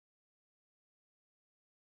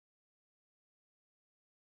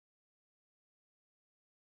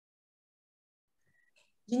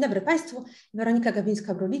Dzień dobry Państwu, Weronika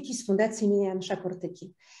Gawińska-Browicki z Fundacji imienia Janusza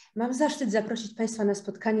Kurtyki. Mam zaszczyt zaprosić Państwa na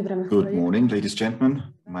spotkanie w ramach Good morning, ladies and gentlemen.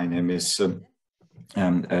 My name is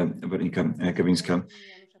Weronika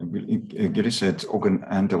Gawińska-Browicki,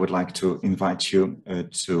 and I would like to invite you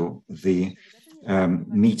to the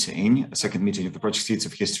meeting, a second meeting of the Project Seeds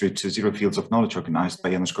of History to Zero Fields of Knowledge, organized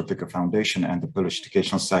by Janusz Kurtyka Foundation and the Polish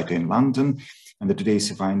Educational Society in London. And today's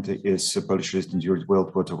event is Polish resident during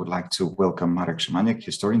World War. I would like to welcome Marek Szymaniak,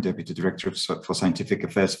 historian, Deputy Director for Scientific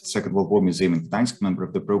Affairs of the Second World War Museum in Gdańsk, member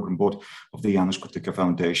of the Program Board of the Janusz Kurtyka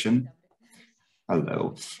Foundation.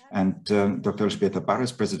 Hello. And Dr. Elżbieta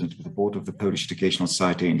Barras, President of the Board of the Polish Educational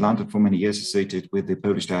Society in London, for many years associated with the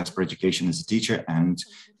Polish diaspora education as a teacher and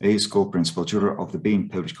a school principal, juror of the Being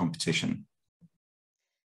Polish competition.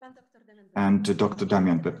 And Dr.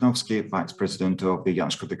 Damian Bepnowski, Vice President of the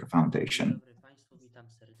Janusz Kurtyka Foundation.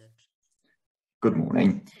 Good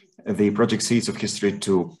morning. The Project Seeds of History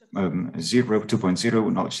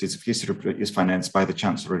 2.0 Knowledge Seeds of History is financed by the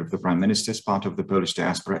Chancellor of the Prime Minister as part of the Polish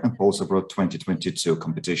Diaspora and Poles Abroad 2022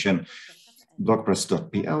 competition.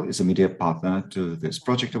 Blogpress.pl is a media partner to this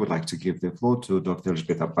project. I would like to give the floor to Dr.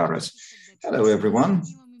 Elżbieta Barras. Hello, everyone.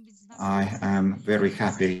 I am very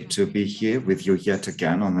happy to be here with you yet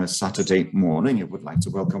again on a Saturday morning. I would like to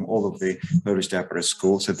welcome all of the Polish diaspora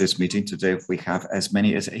schools at this meeting. Today we have as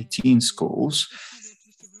many as 18 schools,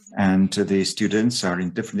 and the students are in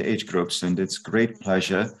different age groups, and it's a great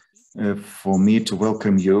pleasure for me to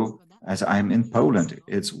welcome you as I'm in Poland.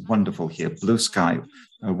 It's wonderful here, blue sky,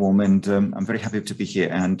 warm, and I'm very happy to be here.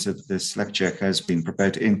 And this lecture has been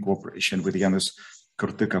prepared in cooperation with the Janusz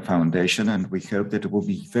Kurtyka Foundation, and we hope that it will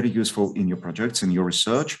be very useful in your projects, in your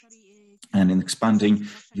research, and in expanding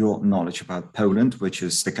your knowledge about Poland, which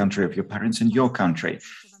is the country of your parents and your country.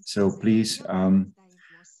 So please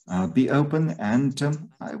be open, and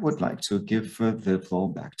I would like to give the floor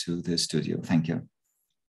back to the studio. Thank you.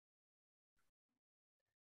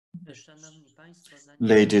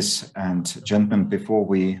 Ladies and gentlemen, before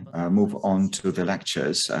we move on to the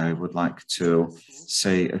lectures, I would like to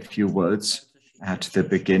say a few words at the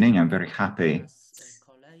beginning. I'm very happy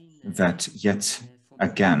that yet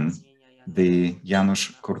again the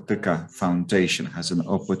Janusz Kurtyka Foundation has an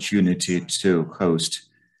opportunity to host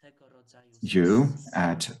you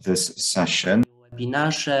at this session.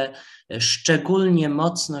 Szczególnie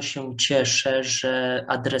mocno się cieszę, że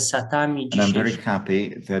adresatami And I'm very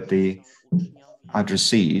happy that the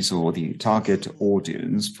addressees or the target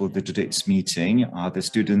audience for today's meeting are the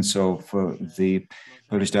students of the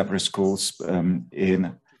Polish diaspora schools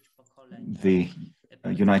in the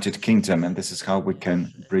United Kingdom, and this is how we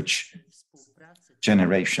can bridge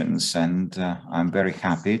generations. And I'm very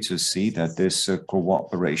happy to see that this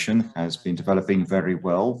cooperation has been developing very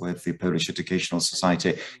well with the Polish Educational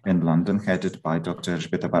Society in London, headed by Dr.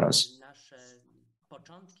 Elżbieta Barras.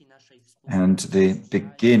 And the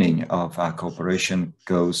beginning of our cooperation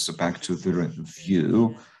goes back to the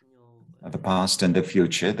review of the past and the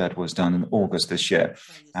future that was done in August this year.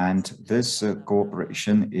 And this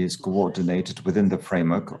cooperation is coordinated within the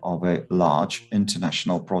framework of a large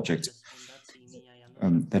international project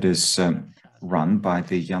that is run by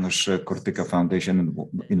the Janusz Kurtyka Foundation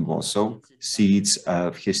in Warsaw, Seeds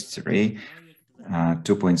of History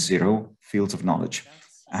 2.0 Fields of Knowledge.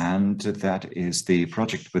 And that is the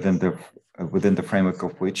project within the framework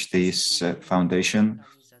of which this foundation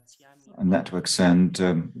networks and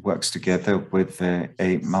works together with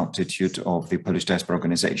a multitude of the Polish diaspora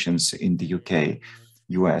organizations in the UK,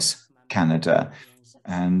 US, Canada.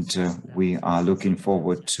 And we are looking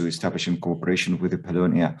forward to establishing cooperation with the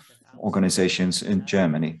Polonia organizations in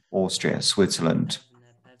Germany, Austria, Switzerland.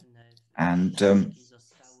 And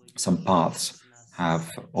some paths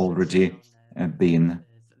have already been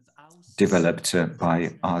developed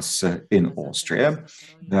by us in Austria.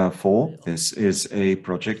 Therefore, this is a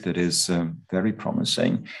project that is very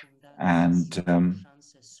promising, and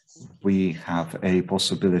we have a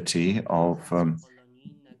possibility of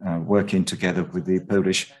working together with the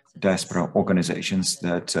Polish diaspora organizations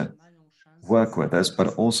that work with us,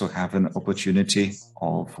 but also have an opportunity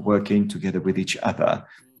of working together with each other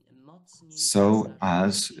so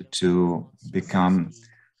as to become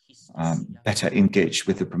better engaged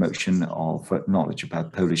with the promotion of knowledge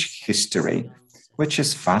about Polish history, which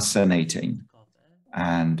is fascinating.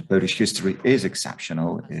 And Polish history is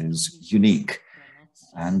exceptional, is unique.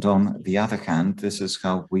 And on the other hand, this is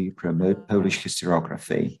how we promote Polish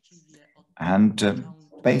historiography. And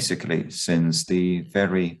basically, since the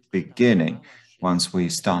very beginning, once we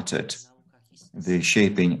started the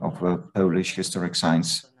shaping of Polish historic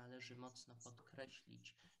science,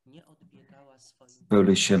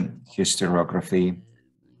 Polish historiography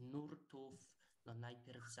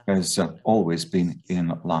has always been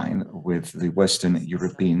in line with the Western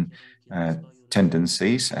European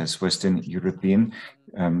tendencies, as Western European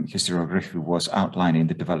historiography was outlining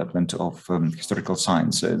the development of historical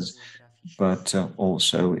sciences, but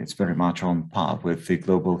also it's very much on par with the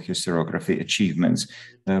global historiography achievements.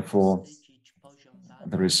 Therefore,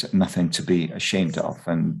 there is nothing to be ashamed of,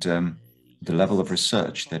 and the level of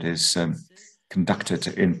research that is conducted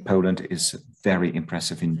in Poland is very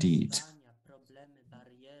impressive indeed.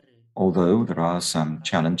 Although there are some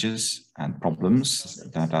challenges and problems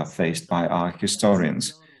that are faced by our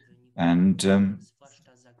historians, and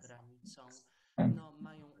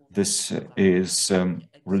this is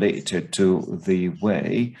related to the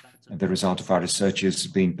way the result of our research is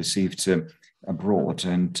being perceived abroad,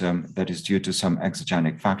 and that is due to some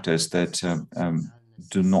exogenic factors that are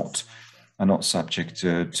not subject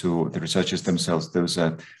to the researchers themselves. Those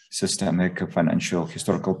are systemic, financial,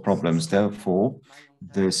 historical problems. Therefore,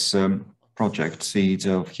 this project, Seeds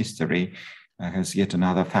of History, has yet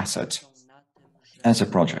another facet as a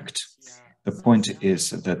project. The point is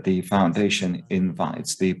that the foundation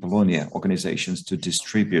invites the Bologna organizations to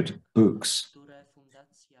distribute books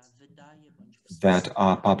that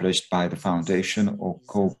are published by the foundation or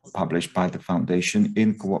co-published by the foundation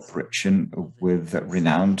in cooperation with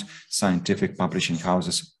renowned scientific publishing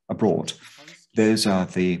houses abroad. Those are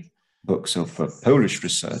the books of Polish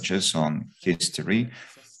researchers on history,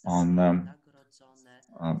 on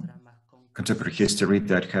contemporary history,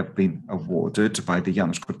 that have been awarded by the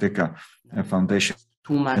Janusz Kurtyka Foundation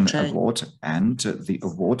award, and the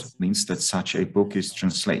award means that such a book is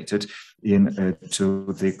translated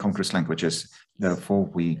into the Congress languages. Therefore,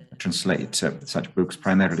 we translate such books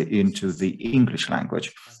primarily into the English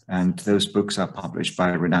language, and those books are published by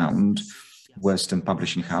renowned Western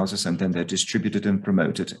publishing houses, and then they're distributed and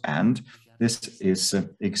promoted. And this is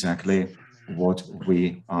exactly what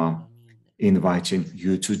we are inviting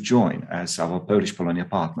you to join as our Polish Polonia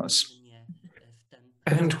partners.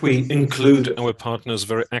 And we include our partners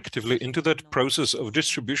very actively into that process of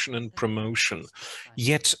distribution and promotion.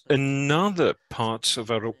 Yet another part of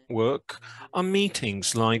our work are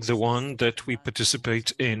meetings like the one that we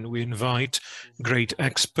participate in. We invite great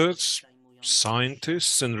experts,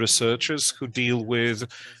 scientists and researchers who deal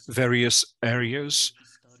with various areas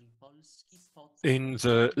in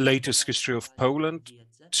the latest history of Poland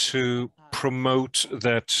to promote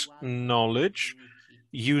that knowledge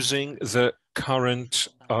using the current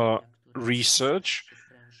research,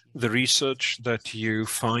 the research that you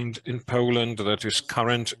find in Poland that is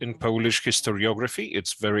current in Polish historiography.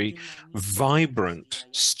 It's very vibrant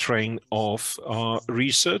strain of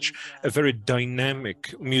research, a very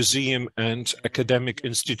dynamic museum and academic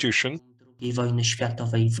institution II wojny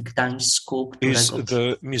światowej w Gdańsku, is którego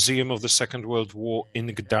the Museum of the Second World War in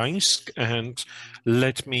Gdańsk. And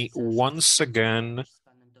let me once again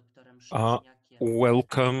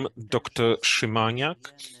welcome Dr.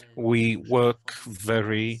 Szymaniak. We work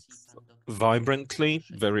very vibrantly,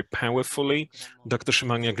 very powerfully. Dr.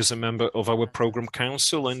 Szymaniak is a member of our program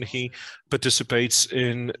council, and he participates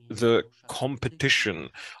in the competition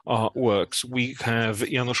works. We have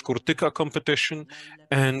Janusz Kurtyka competition,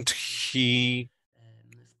 and he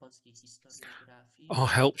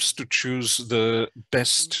helps to choose the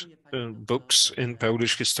best books in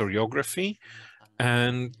Polish historiography.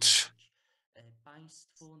 And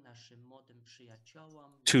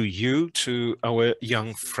to you, to our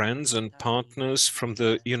young friends and partners from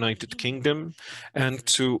the United Kingdom, and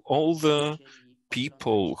to all the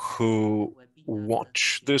people who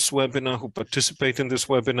watch this webinar, who participate in this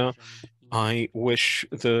webinar, I wish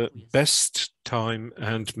the best time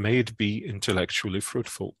and may it be intellectually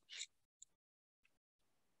fruitful.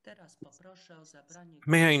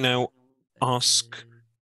 May I now ask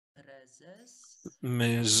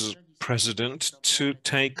Ms. President to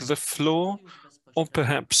take the floor, or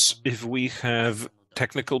perhaps if we have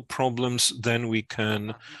technical problems, then we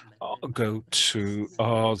can go to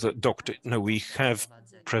the doctor. No, we have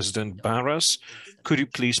President Barras. Could you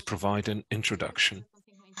please provide an introduction?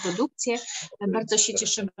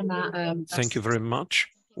 Thank you very much.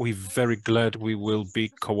 We're very glad we will be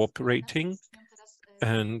cooperating,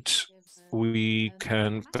 and we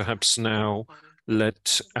can perhaps now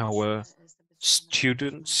let our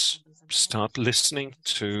students start listening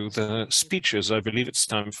to the speeches. I believe it's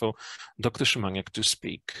time for Dr. Szymaniak to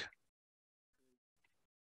speak.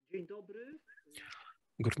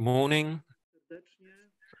 Good morning.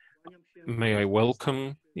 May I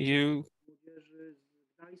welcome you.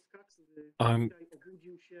 I'm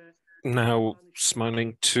now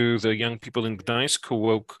smiling to the young people in Gdańsk who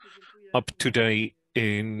woke up today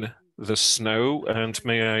in the snow, and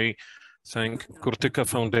may I thank Kurtyka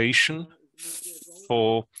Foundation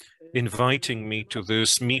for inviting me to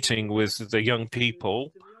this meeting with the young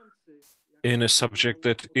people in a subject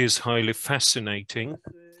that is highly fascinating,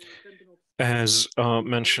 as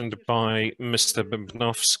mentioned by Mr.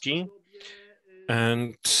 Bembnowski,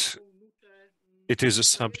 and it is a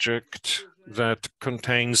subject that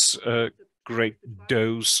contains a great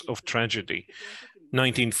dose of tragedy.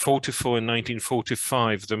 1944 and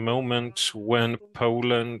 1945, the moment when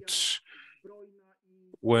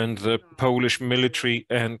the Polish military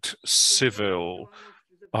and civil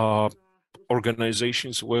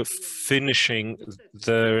organizations were finishing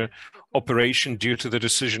their operation due to the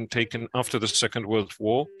decision taken after the Second World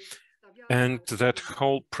War. And that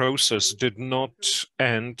whole process did not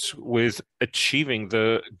end with achieving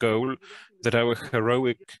the goal that our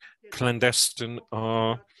heroic clandestine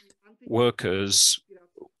workers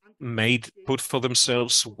put for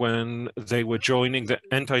themselves when they were joining the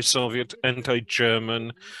anti-Soviet,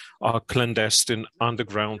 anti-German clandestine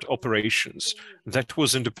underground operations. That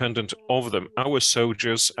was independent of them. Our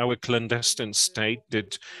soldiers, our clandestine state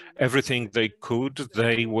did everything they could.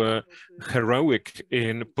 They were heroic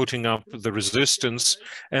in putting up the resistance,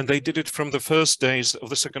 and they did it from the first days of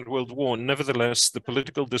the Second World War. Nevertheless, the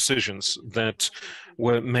political decisions that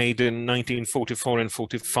were made in 1944 and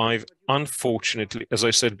 45, unfortunately, as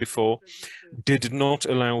I said before, did not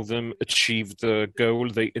allow them achieve the goal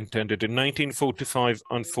they intended. In 1945,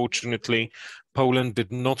 unfortunately, Poland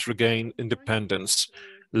did not regain independence.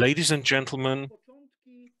 Ladies and gentlemen,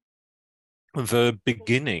 the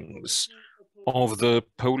beginnings of the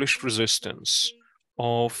Polish resistance,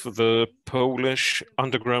 of the Polish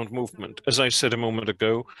underground movement, as I said a moment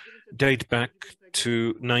ago, date back to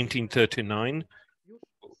 1939.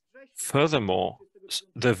 Furthermore,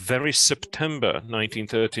 the very September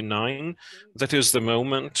 1939, that is the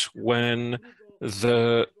moment when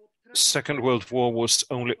the Second World War was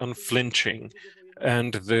only unflinching,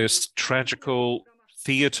 and this tragical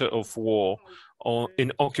theater of war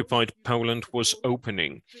in occupied Poland was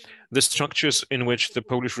opening. The structures in which the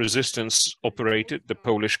Polish resistance operated, the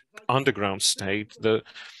Polish underground state, the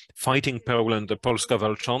Fighting Poland, the Polska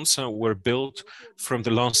Walcząca, were built from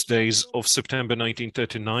the last days of September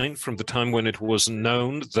 1939, from the time when it was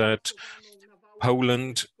known that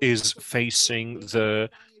Poland is facing the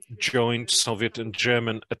joint Soviet and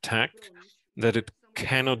German attack, that it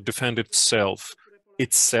cannot defend itself.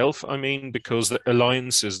 I mean, because the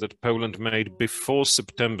alliances that Poland made before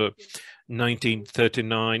September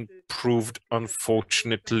 1939 proved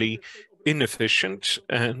unfortunately inefficient,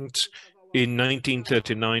 and in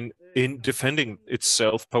 1939, in defending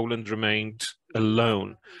itself, Poland remained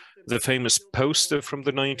alone. The famous poster from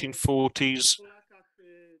the 1940s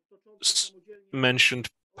mentioned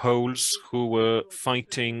Poles who were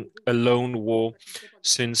fighting a lone war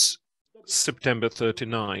since September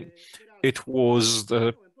 39. It was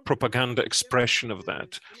the propaganda expression of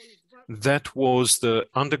that. That was the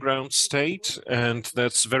underground state, and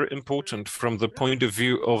that's very important from the point of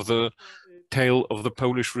view of the tale of the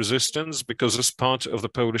Polish resistance, because as part of the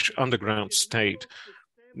Polish underground state,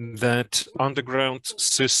 that underground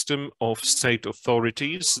system of state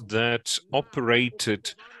authorities that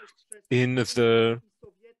operated in the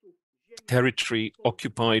territory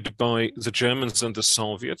occupied by the Germans and the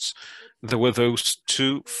Soviets, there were those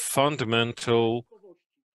two fundamental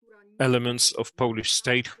elements of Polish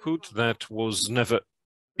statehood that was never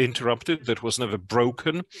interrupted, that was never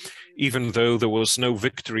broken, even though there was no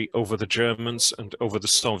victory over the Germans and over the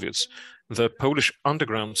Soviets. The Polish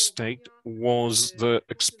underground state was the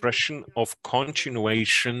expression of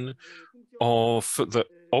continuation of the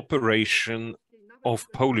operation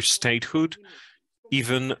of Polish statehood,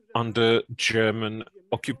 even under German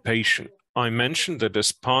occupation. I mentioned that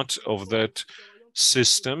as part of that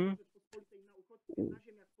system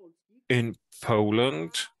in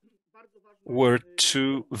Poland were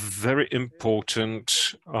two very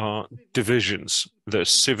important divisions, the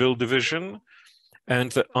civil division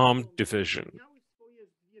and the armed division.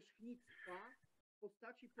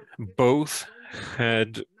 Both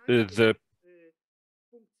had the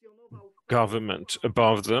government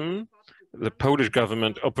above them, the Polish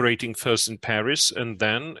government operating first in Paris, and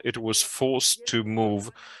then it was forced to move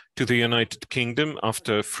to the United Kingdom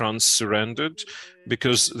after France surrendered,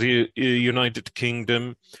 because the United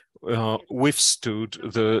Kingdom withstood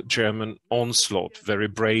the German onslaught very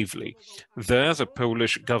bravely. There, the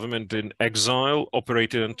Polish government in exile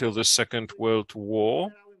operated until the Second World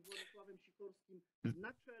War.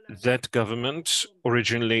 That government,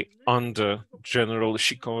 originally under General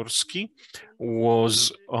Sikorski,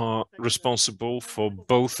 was responsible for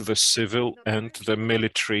both the civil and the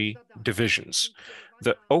military divisions.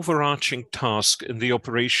 the overarching task in the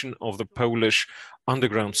operation of the Polish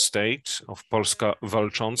underground state of Polska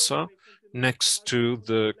Walcząca, next to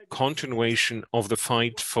the continuation of the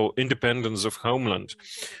fight for independence of homeland,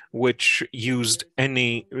 which used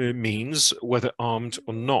any means, whether armed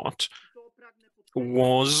or not,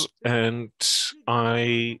 was, and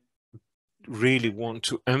I really want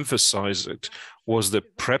to emphasize it, was the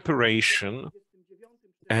preparation,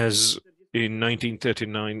 as in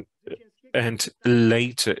 1939 and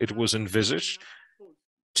later it was envisaged,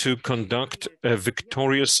 to conduct a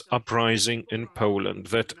victorious uprising in Poland.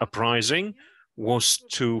 That uprising was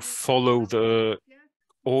to follow the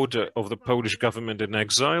order of the Polish government in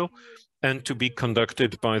exile and to be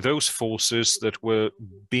conducted by those forces that were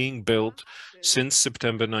being built since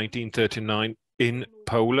September 1939 in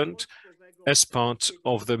Poland as part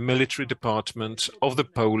of the military department of the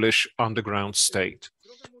Polish underground state.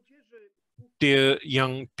 Dear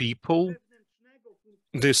young people,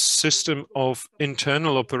 this system of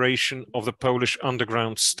internal operation of the Polish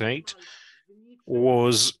underground state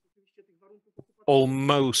was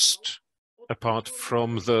almost, apart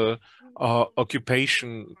from the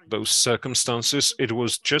occupation, those circumstances, it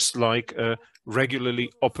was just like a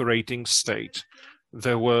regularly operating state.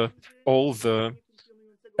 There were all the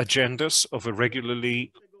agendas of a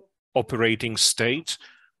regularly operating state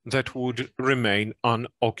that would remain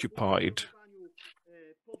unoccupied.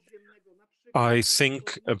 I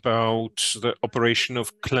think about the operation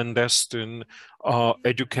of clandestine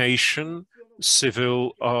education,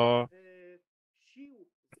 civil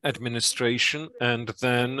administration, and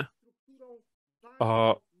then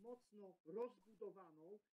the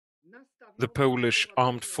Polish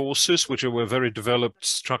armed forces, which were a very developed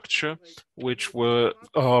structure, which were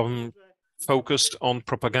focused on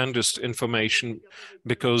propagandist information,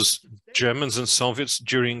 because Germans and Soviets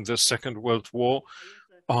during the Second World War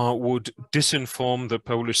would disinform the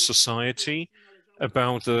Polish society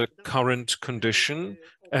about the current condition,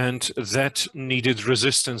 and that needed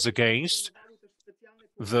resistance against.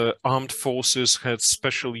 The armed forces had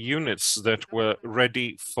special units that were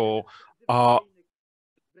ready for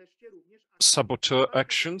saboteur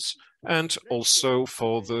actions and also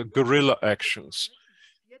for the guerrilla actions.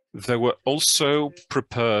 They were also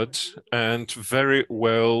prepared and very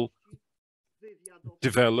well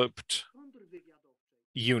developed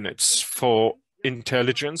units for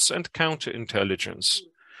intelligence and counterintelligence.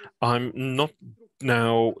 I'm not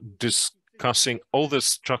now discussing all the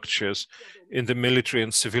structures in the military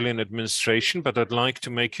and civilian administration, but I'd like to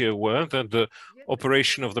make you aware that the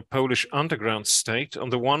operation of the Polish underground state, on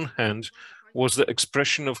the one hand, was the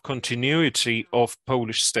expression of continuity of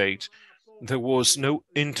Polish state. There was no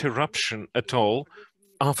interruption at all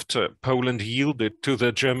after Poland yielded to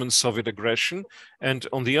the German-Soviet aggression, and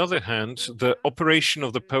on the other hand, the operation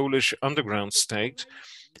of the Polish underground state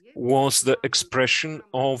was the expression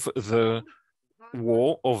of the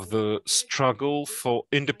war, of the struggle for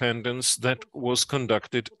independence that was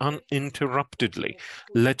conducted uninterruptedly.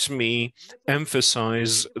 Let me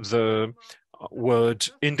emphasize the word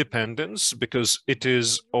independence, because it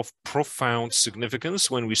is of profound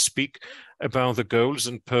significance when we speak about the goals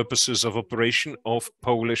and purposes of operation of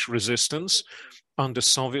Polish resistance under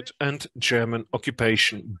Soviet and German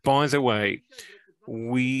occupation. By the way,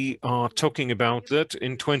 we are talking about that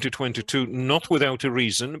in 2022, not without a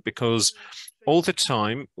reason, because all the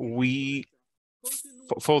time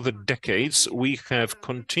for the decades, we have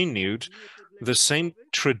continued the same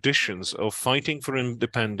traditions of fighting for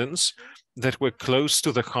independence that were close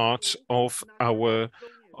to the heart of our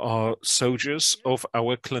soldiers, of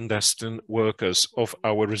our clandestine workers, of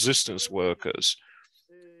our resistance workers.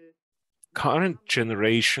 Current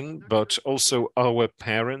generation, but also our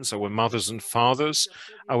parents, our mothers and fathers,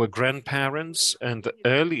 our grandparents, and the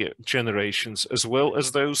earlier generations, as well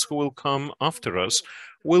as those who will come after us,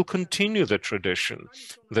 will continue the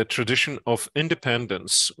tradition of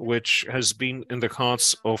independence, which has been in the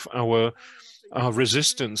hearts of our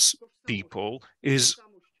resistance people, is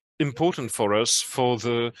important for us for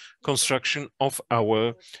the construction of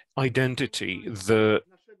our identity.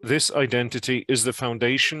 This identity is the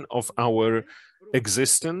foundation of our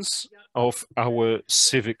existence, of our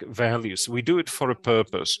civic values. We do it for a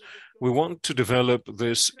purpose. We want to develop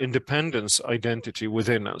this independence identity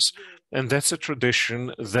within us. And that's a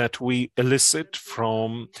tradition that we elicit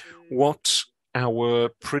from what our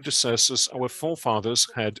predecessors, our forefathers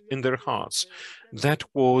had in their hearts. That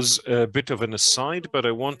was a bit of an aside, but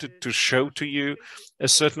I wanted to show to you a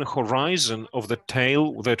certain horizon of the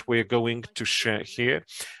tale that we're going to share here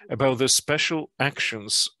about the special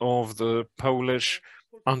actions of the Polish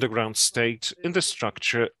underground state in the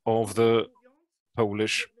structure of the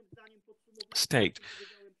Polish state.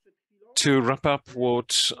 To wrap up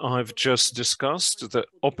what I've just discussed, the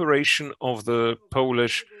operation of the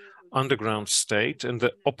Polish underground state and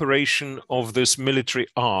the operation of this military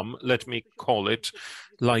arm, let me call it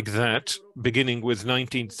like that, beginning with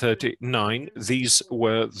 1939, these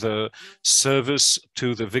were the service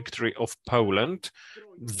to the victory of Poland,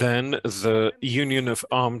 then the Union of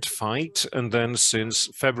Armed Fight, and then since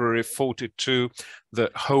February 42,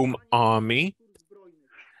 the Home Army,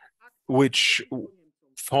 which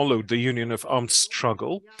followed the Union of Armed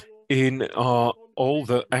Struggle. In all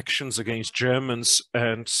the actions against Germans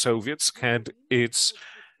and Soviets had its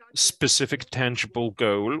specific tangible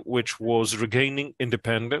goal, which was regaining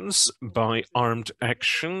independence by armed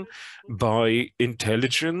action, by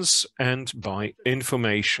intelligence, and by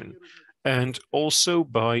information, and also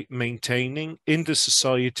by maintaining in the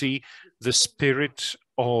society the spirit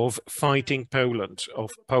of fighting Poland,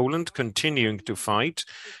 of Poland continuing to fight.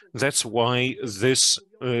 That's why this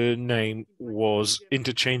name was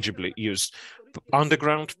interchangeably used.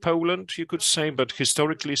 Underground Poland, you could say, but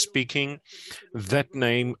historically speaking, that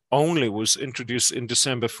name only was introduced in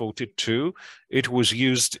December 42. It was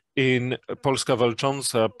used in Polska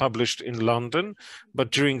Walcząca, published in London,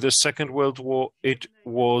 but during the Second World War, it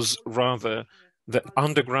was rather the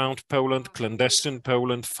underground Poland, clandestine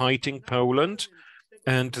Poland, fighting Poland.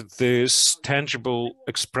 And this tangible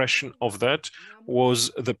expression of that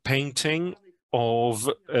was the painting of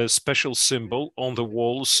a special symbol on the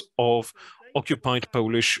walls of occupied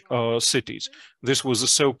Polish cities. This was a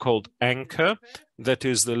so-called anchor, that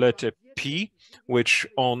is the letter P, which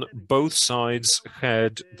on both sides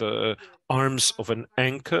had the arms of an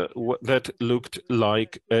anchor that looked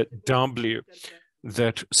like a W,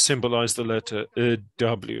 that symbolized the letter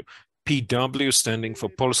W. PW standing for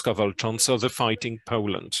Polska Walcząca, the fighting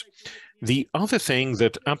Poland. The other thing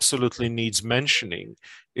that absolutely needs mentioning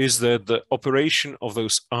is that the operation of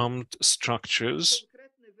those armed structures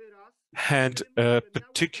had a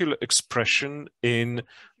particular expression in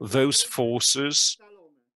those forces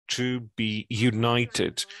to be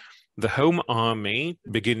united. The Home Army,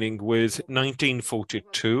 beginning with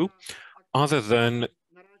 1942, other than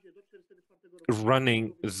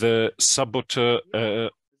running the saboteur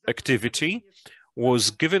activity,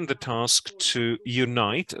 was given the task to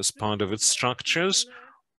unite, as part of its structures,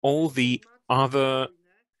 all the other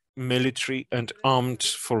military and armed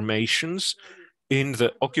formations. In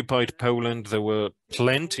the occupied Poland, there were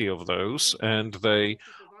plenty of those, and they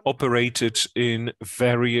operated in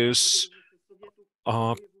various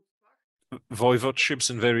voivodeships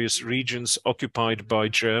in various regions occupied by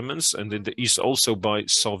Germans, and in the east also by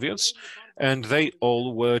Soviets, and they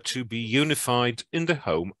all were to be unified in the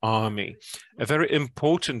Home Army. A very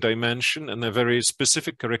important dimension and a very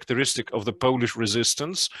specific characteristic of the Polish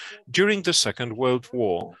resistance during the Second World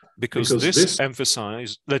War, because this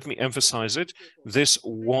emphasized, let me emphasize it, this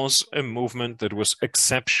was a movement that was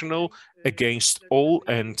exceptional against all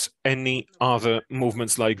and any other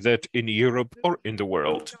movements like that in Europe or in the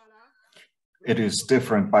world. It is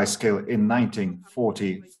different by scale. In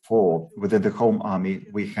 1944, within the Home Army,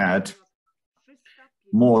 we had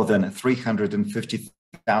more than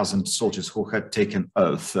 350,000 soldiers who had taken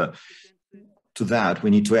oath. To that,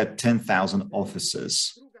 we need to add 10,000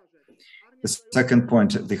 officers. The second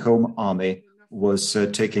point, the Home Army was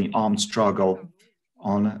taking armed struggle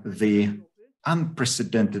on the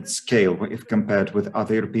unprecedented scale if compared with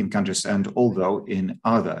other European countries. And although in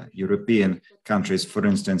other European countries, for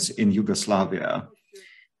instance, in Yugoslavia,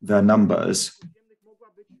 the numbers,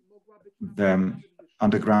 the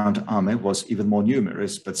underground army was even more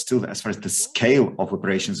numerous, but still, as far as the scale of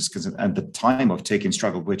operations is concerned and the time of taking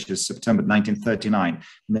struggle, which is September 1939,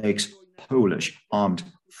 makes Polish armed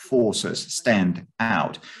forces stand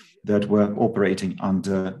out that were operating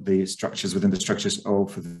under the structures, within the structures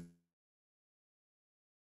of the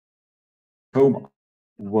Home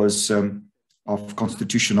was of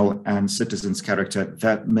constitutional and citizens' character.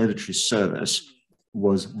 That military service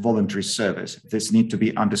was voluntary service. This need to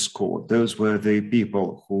be underscored. Those were the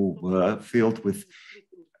people who were filled with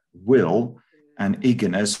will and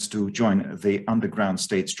eagerness to join the underground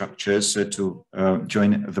state structures, to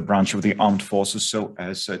join the branch of the armed forces so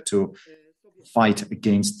as to fight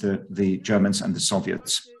against the Germans and the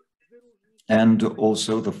Soviets. And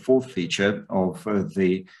also the fourth feature of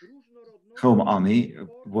the Home Army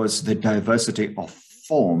was the diversity of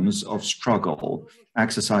forms of struggle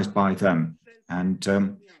exercised by them. And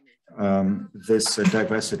this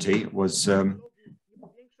diversity was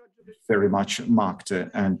very much marked.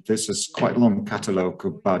 And this is quite a long catalogue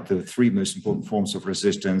about the three most important forms of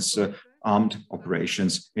resistance: armed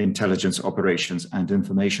operations, intelligence operations, and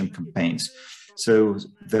information campaigns. So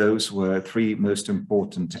those were three most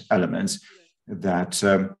important elements that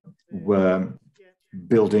were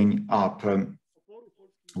building up,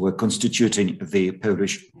 were constituting the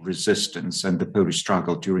Polish resistance and the Polish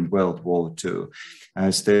struggle during World War II,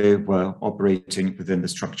 as they were operating within the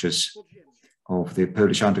structures of the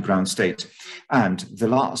Polish underground state. And the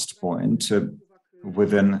last point,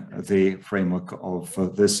 within the framework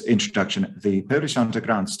of this introduction, the Polish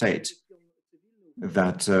underground state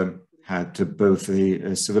that had both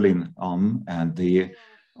the civilian arm and the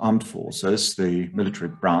armed forces, the military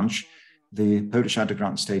branch, the Polish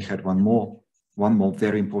underground state had one more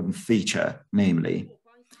very important feature, namely,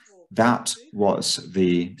 that was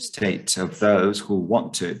the state of those who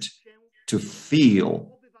wanted to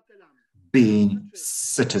feel being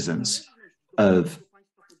citizens of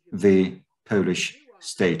the Polish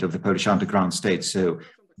state, of the Polish underground state. So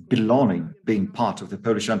belonging, being part of the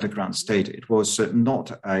Polish underground state, it was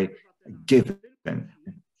not a given.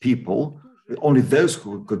 People, only those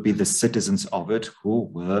who could be the citizens of it, who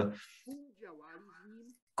were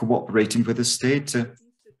cooperating with the state,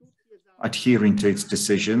 adhering to its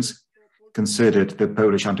decisions, considered the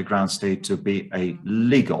Polish underground state to be a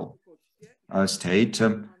legal state,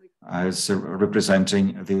 as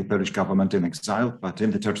representing the Polish government in exile, but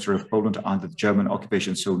in the territory of Poland under the German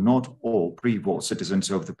occupation. So not all pre-war citizens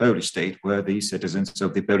of the Polish state were the citizens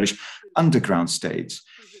of the Polish underground state,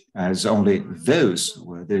 as only those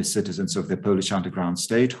were the citizens of the Polish underground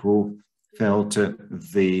state who felt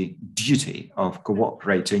the duty of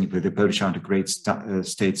cooperating with the Polish underground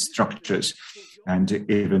state structures, and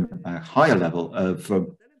even a higher level of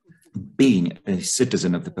being a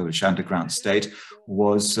citizen of the Polish underground state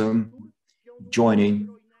was joining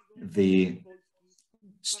the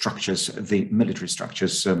structures, the military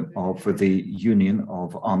structures of the Union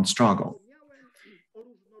of Armed Struggle.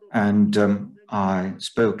 And I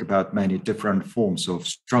spoke about many different forms of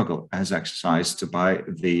struggle as exercised by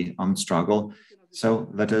the armed struggle. So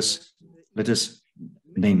let us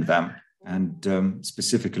name them and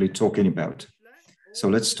specifically talking about. So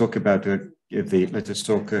let's talk about the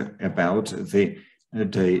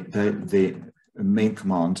main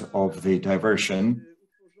command of the diversion,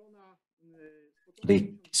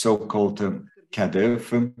 the so-called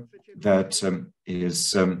KADIV, that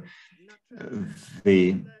is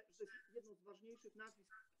the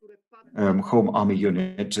Home Army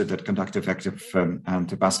unit that conduct effective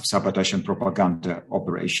and passive sabotage and propaganda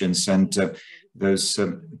operations. And those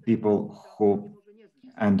people who,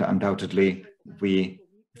 and undoubtedly we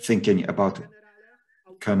thinking about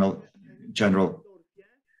General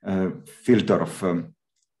Fildorf,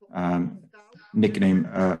 nickname,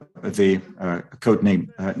 the code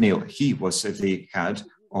name Neil. He was the head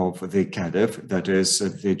of the KADIV, that is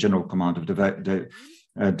the General Command of the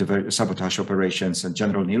sabotage operations, and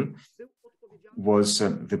General Neil was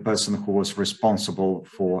the person who was responsible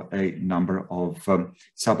for a number of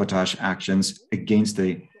sabotage actions against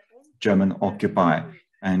the German occupier.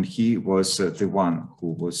 And he was the one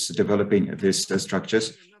who was developing these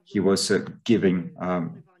structures. He was giving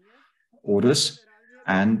orders,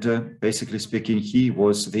 and basically speaking, he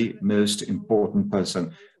was the most important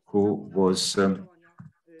person who was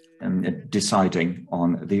deciding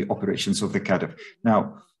on the operations of the KADIV.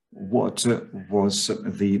 Now, what was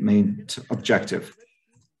the main objective?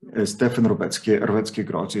 Stefan Rowecki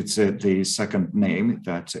Grosz, it's the second name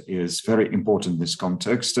that is very important in this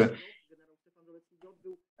context.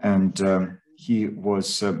 And he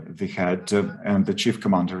was the head and the chief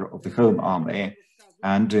commander of the Home Army.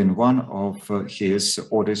 And in one of his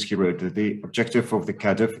orders, he wrote that the objective of the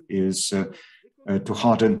KADIV is to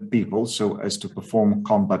harden people so as to perform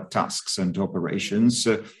combat tasks and operations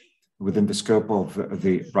within the scope of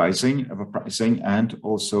the uprising, and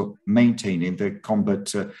also maintaining the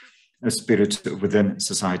combat spirit within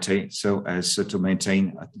society so as to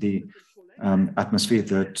maintain the atmosphere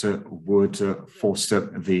that would foster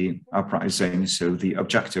the uprising. So the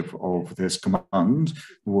objective of this command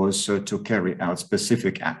was to carry out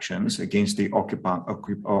specific actions against the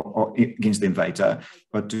or against the invader,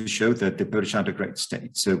 but to show that the Polish underground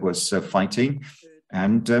state was fighting,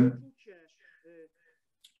 and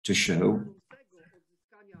to show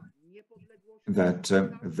that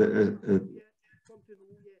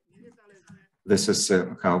this is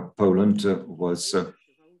how Poland was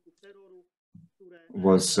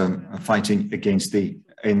fighting against the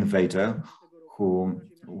invader who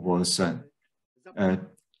was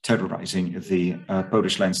terrorizing the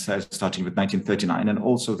Polish lands starting with 1939. And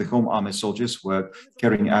also the Home Army soldiers were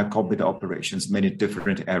carrying out combat operations in many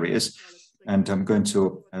different areas. And I'm going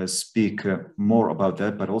to speak more about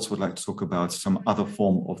that, but also would like to talk about some other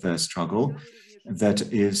form of their struggle. that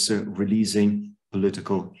is releasing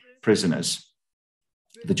political prisoners.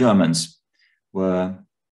 The Germans were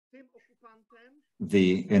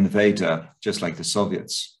the invader, just like the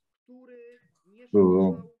Soviets,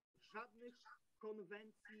 who,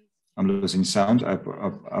 I'm losing sound, I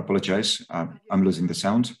apologize, I'm losing the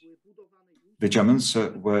sound. The Germans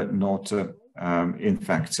were not, in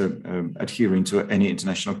fact, adhering to any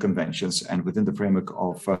international conventions, and within the framework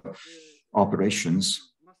of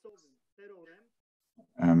operations,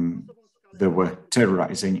 they were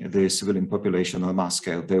terrorizing the civilian population on a mass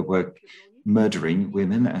scale. They were murdering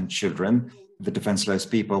women and children, the defenseless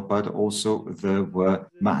people, but also they were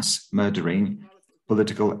mass murdering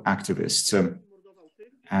political activists.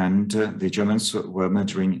 And the Germans were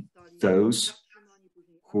murdering those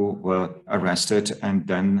who were arrested and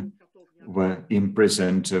then were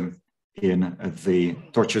imprisoned in the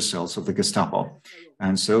torture cells of the Gestapo.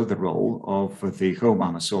 And so the role of the Home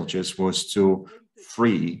Army soldiers was to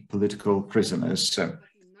free political prisoners.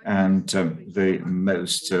 And the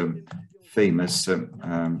most famous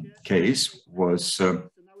case was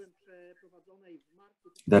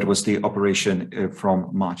that was the operation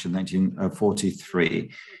from March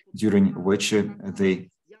 1943, during which the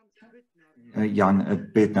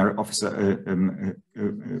Jan Bittner,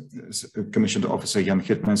 commissioned officer Jan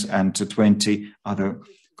Hitmans, and 20 other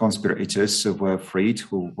conspirators were freed,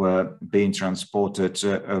 who were being transported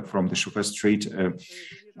from the Schufer Street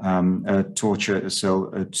torture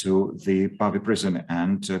cell to the Pavi prison.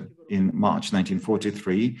 And in March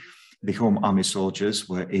 1943, the Home Army soldiers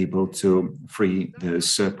were able to free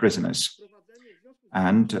those prisoners.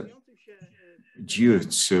 And due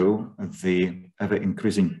to the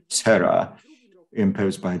ever-increasing terror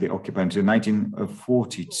imposed by the occupant, in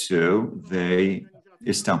 1942, they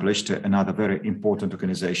established another very important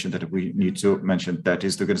organization that we need to mention, that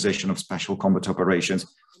is the Organization of Special Combat Operations,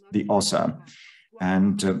 the OSA.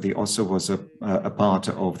 And the OSA was a part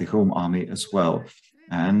of the Home Army as well.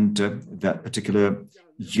 And that particular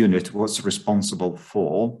unit was responsible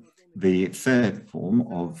for the third form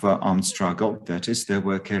of armed struggle, that is, they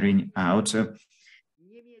were carrying out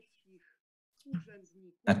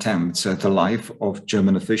attempts at the life of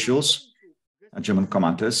German officials, German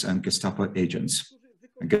commanders, and Gestapo agents,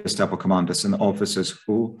 Gestapo commanders and officers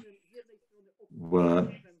who were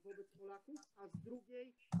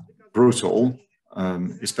brutal,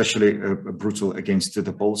 especially brutal against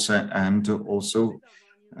the Poles, and also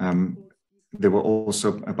they were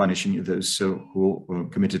also punishing those who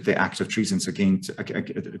committed the act of treason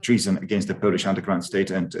against the Polish underground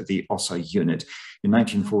state. And the OSA unit in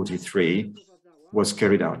 1943 was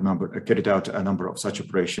carried out a number of such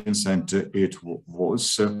operations, and it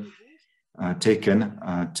was taken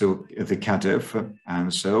to the Kiev,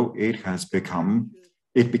 and so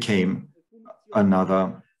it became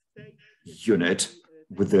another unit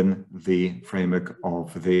within the framework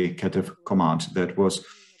of the Kiev command that was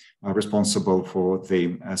responsible for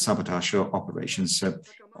the sabotage operations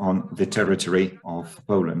on the territory of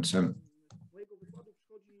Poland.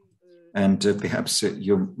 And perhaps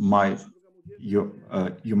you might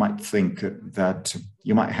think that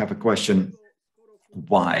you might have a question: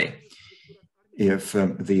 why, if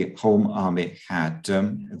the Home Army had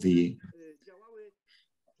the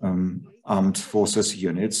armed forces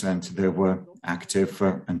units and they were active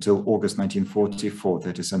until August 1944,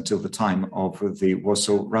 that is until the time of the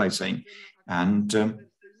Warsaw Rising, and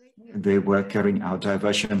they were carrying out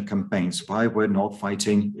diversion campaigns, why were not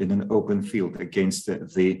fighting in an open field against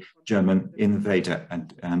the German invader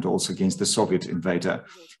and also against the Soviet invader?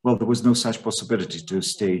 Well, there was no such possibility to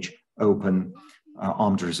stage open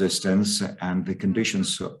armed resistance, and the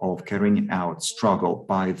conditions of carrying out struggle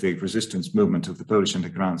by the resistance movement of the Polish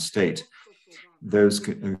underground state, those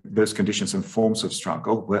conditions and forms of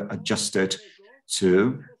struggle were adjusted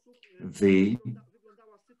to the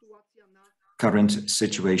current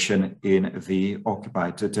situation in the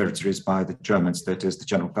occupied territories by the Germans, that is the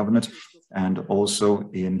general government, and also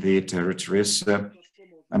in the territories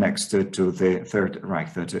annexed to the Third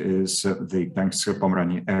Reich, that is the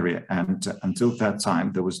Gdańsk-Pomerania area. And until that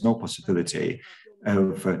time, there was no possibility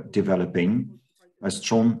of developing a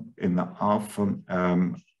strong enough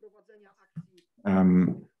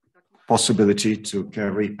possibility to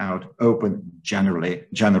carry out open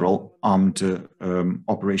general armed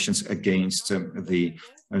operations against the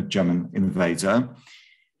German invader.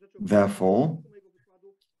 Therefore,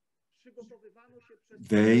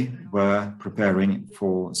 they were preparing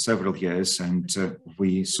for several years, and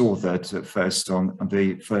we saw that first on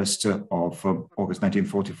the 1st of August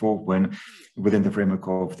 1944, when within the framework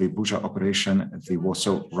of the Bucha operation, the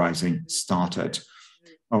Warsaw Rising started.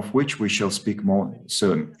 of which we shall speak more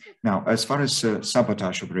soon. Now, as far as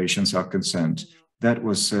sabotage operations are concerned, that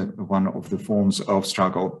was one of the forms of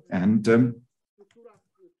struggle, and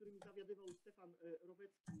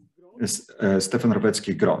Stefan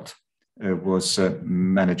Rowecki-Grot was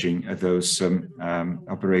managing those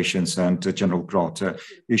operations, and General Grot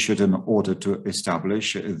issued an order to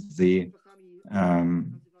establish the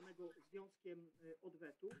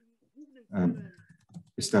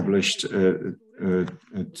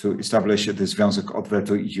Związek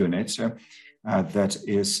Odwetu unit, that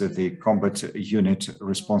is the combat unit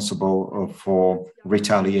responsible for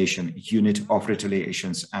retaliation, unit of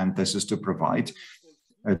retaliations, and this is to provide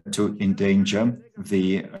to endanger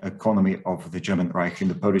the economy of the German Reich in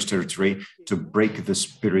the Polish territory, to break the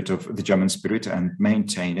spirit of the German spirit, and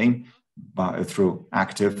maintaining through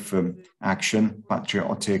active action,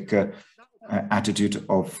 patriotic attitude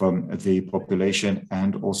of the population,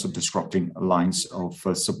 and also disrupting lines of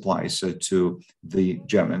supplies to the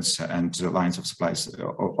Germans, and lines of supplies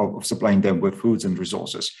of supplying them with foods and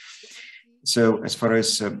resources. So as far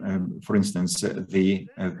as, for instance, the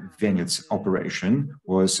Wieniec operation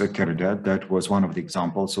was carried out, that was one of the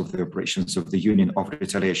examples of the operations of the Union of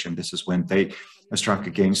Retaliation. This is when they struck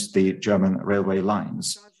against the German railway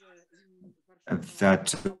lines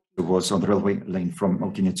that was on the railway lane from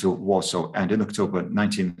Okina to Warsaw. And in October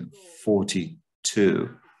 1942,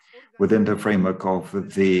 within the framework of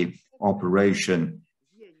the operation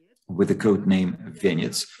with the code name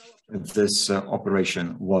Wieniec, this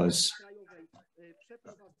operation was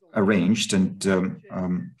arranged and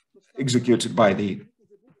executed by the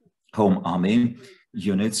Home Army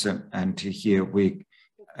units, and here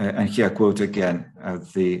I quote again,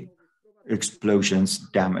 the explosions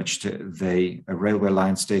damaged the railway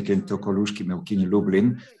lines taken to Koluszki, Miłkini,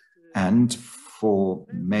 Lublin, and for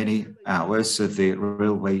many hours the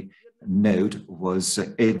railway node was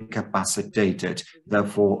incapacitated.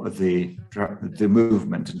 Therefore, the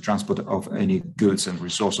movement and transport of any goods and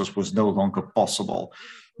resources was no longer possible.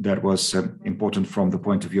 That was important from the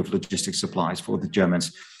point of view of logistic supplies for the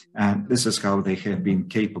Germans. And this is how they have been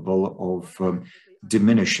capable of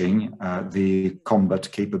diminishing the combat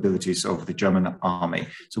capabilities of the German army.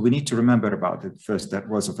 So we need to remember about it. First, that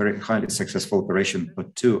was a very highly successful operation,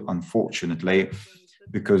 but two, unfortunately,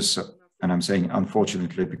 because, and I'm saying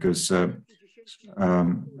unfortunately because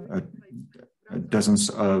dozens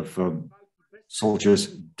of soldiers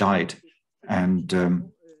died, and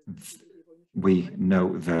we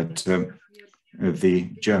know that the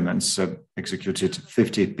Germans executed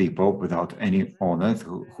 50 people without any honor,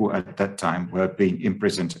 who at that time were being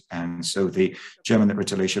imprisoned. And so the German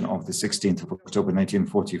retaliation of the 16th of October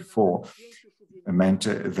 1944 meant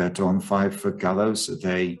that on 5 gallows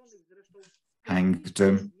they hanged,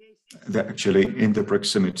 actually in the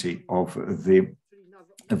proximity of the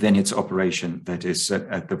Wieniec operation, that is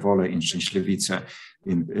at the Wole in Szczęśliwice,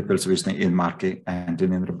 in Pilsudczyźnie, in Marki, and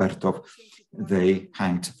in Robertów. They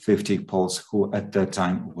hanged 50 Poles who at that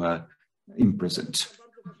time were imprisoned.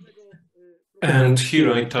 And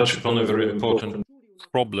here I touch upon a very important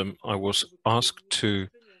problem. I was asked to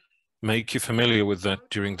make you familiar with that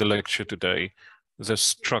during the lecture today. The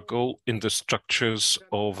struggle in the structures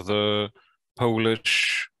of the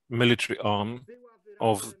Polish military arm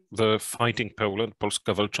of the fighting Poland,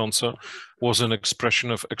 Polska Walcząca, was an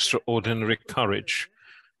expression of extraordinary courage.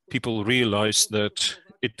 People realized that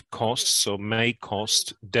it costs or may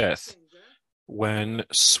cost death when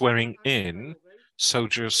swearing in.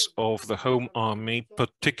 Soldiers of the Home Army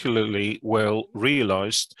particularly well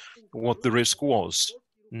realized what the risk was.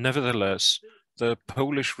 Nevertheless, the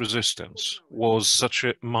Polish resistance was such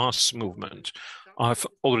a mass movement. I've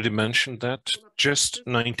already mentioned that just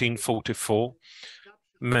 1944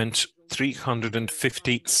 meant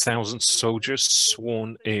 350,000 soldiers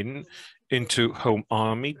sworn into Home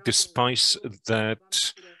Army, despite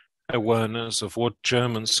that awareness of what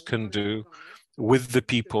Germans can do with the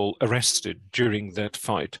people arrested during that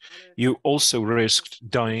fight. You also risked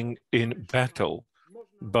dying in battle,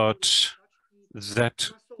 but that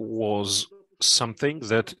was something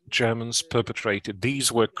that Germans perpetrated.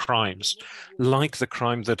 These were crimes, like the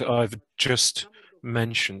crime that I've just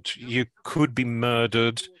mentioned. You could be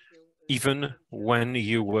murdered even when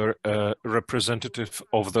you were a representative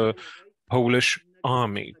of the Polish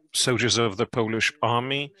army. Soldiers of the Polish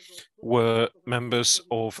army were members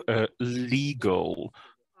of a legal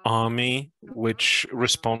army which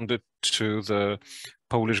responded to the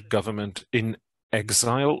Polish government in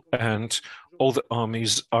exile, and all the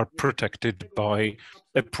armies are protected by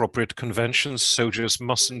appropriate conventions. Soldiers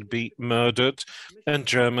mustn't be murdered, and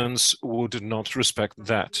Germans would not respect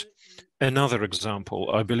that. Another example,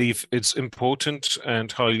 I believe it's important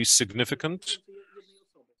and highly significant,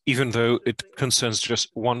 even though it concerns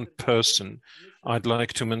just one person. I'd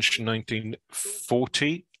like to mention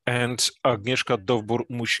 1940 and Agnieszka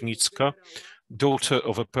Dowbor-Muśnicka, daughter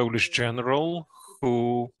of a Polish general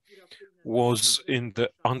who was in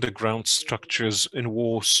the underground structures in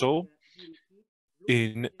Warsaw,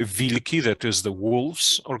 in Wilki, that is the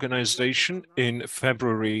Wolves organization. In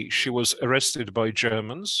February, she was arrested by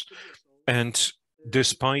Germans, and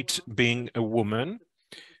despite being a woman,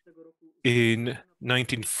 in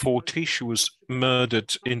 1940, she was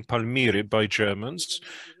murdered in Palmyra by Germans.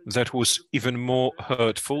 That was even more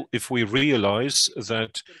hurtful if we realize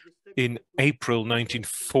that in April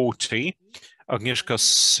 1940, Agnieszka's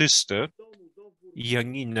sister,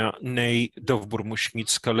 Janina née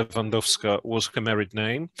Dowbor-Muśnicka-Lewandowska was her married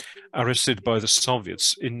name, arrested by the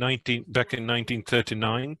Soviets back in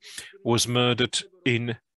 1939, was murdered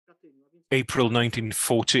in April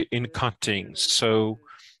 1940 in Katyń. So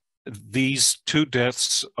these two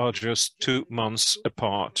deaths are just 2 months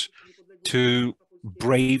apart. Two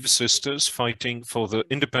brave sisters fighting for the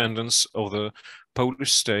independence of the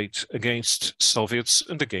Polish state against Soviets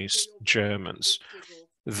and against Germans.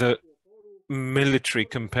 The military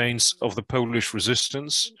campaigns of the Polish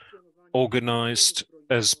resistance, organized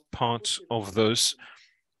as part of those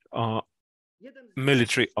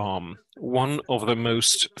military arm. One of the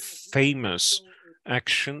most famous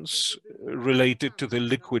actions related to the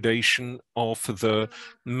liquidation of the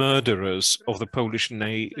murderers of the Polish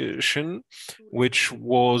nation, which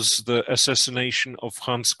was the assassination of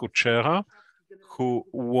Franz Kuczera, who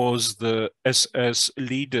was the SS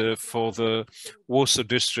leader for the Warsaw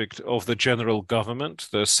district of the general government,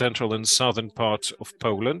 the central and southern part of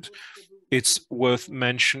Poland. It's worth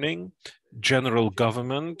mentioning, general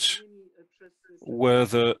government were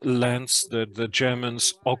the lands that the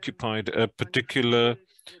Germans occupied, a particular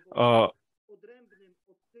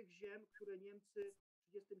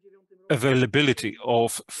availability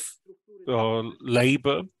of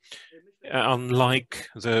labor, unlike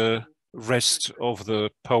the rest of the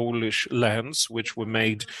Polish lands, which were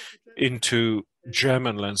made into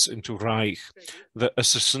German lands, into Reich. The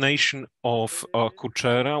assassination of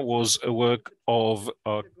Kuczera was a work of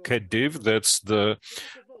Kediv. That's the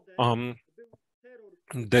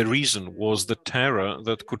reason was the terror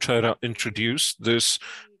that Kuczera introduced. This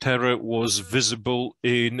terror was visible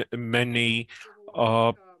in many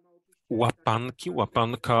łapanki.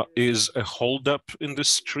 Łapanka is a holdup in the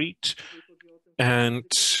street, and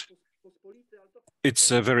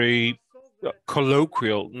it's a very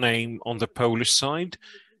colloquial name on the Polish side,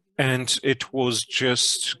 and it was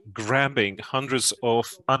just grabbing hundreds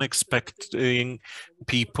of unexpected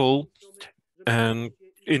people and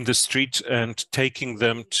in the street and taking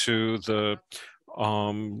them to the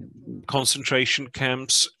concentration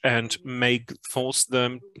camps and force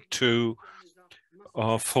them to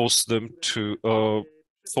forced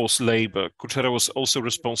labor. Kuczera was also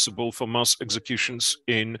responsible for mass executions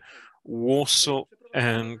in Warsaw,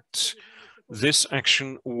 and this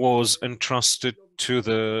action was entrusted to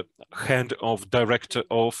the head of director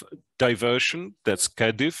of diversion, that's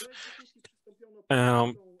Kediv.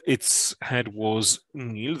 Its head was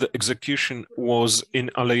Nil. The execution was in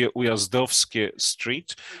Aleje Ujazdowskie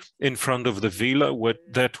Street, in front of the villa, where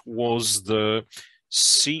that was the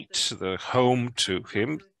seat, the home to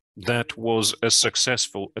him. That was a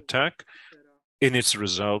successful attack. In its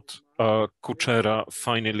result, Kuczera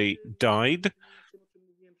finally died,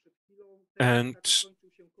 and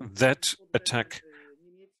that attack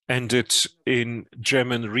ended in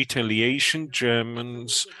German retaliation.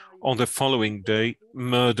 Germans on the following day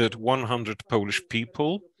murdered 100 Polish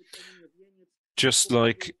people, just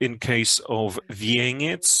like in case of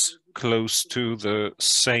Wieniec, close to the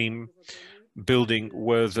same building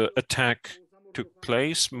where the attack took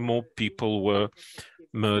place. More people were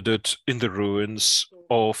murdered in the ruins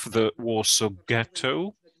of the Warsaw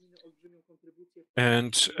Ghetto,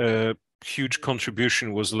 and a huge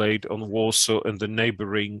contribution was laid on Warsaw and the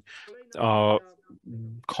neighboring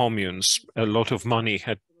communes. A lot of money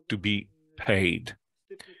had to be paid.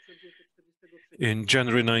 In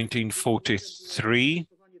January 1943,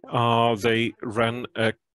 they ran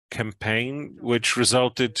a campaign which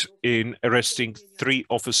resulted in arresting 3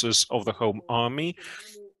 officers of the Home Army,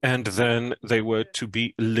 and then they were to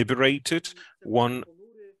be liberated. One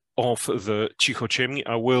of the Cichociemni,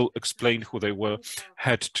 I will explain who they were,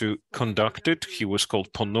 had to conduct it. He was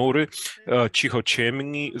called Ponury.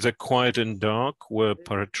 Cichociemni, the quiet and dark, were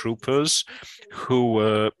paratroopers who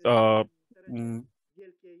were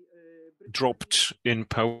dropped in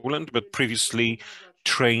Poland, but previously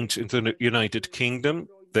trained in the United Kingdom.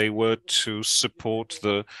 they were to support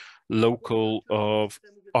the local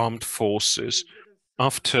armed forces.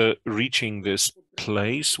 After reaching this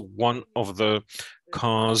place, one of the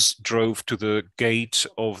cars drove to the gate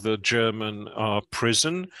of the German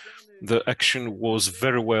prison. The action was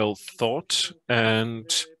very well thought, and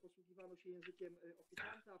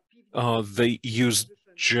they used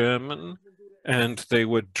German, and they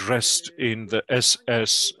were dressed in the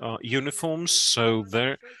SS uniforms, so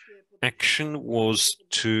their action was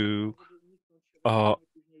to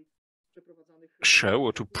show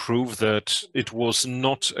or to prove that it was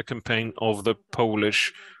not a campaign of the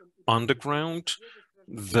Polish underground.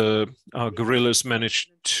 The guerrillas managed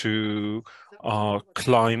to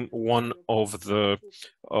climb one of the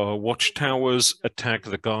watchtowers, attack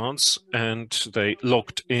the guards, and they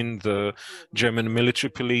locked in the German military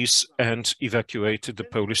police and evacuated the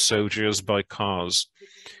Polish soldiers by cars.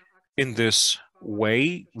 In this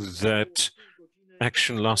way, that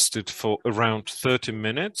action lasted for around 30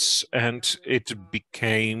 minutes, and it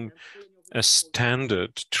became a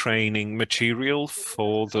standard training material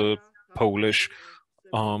for the Polish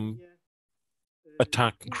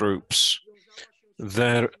attack groups.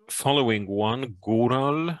 Their following one,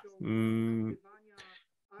 Góral,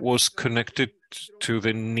 was connected to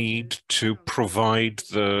the need to provide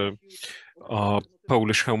the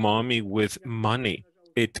Polish Home Army with money.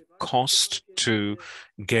 It cost to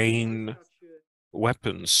gain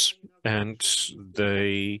weapons, and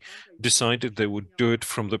they decided they would do it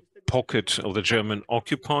from the pocket of the German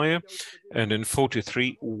occupier. And in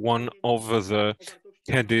 1943, one of the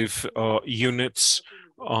Kadiv units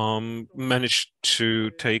managed to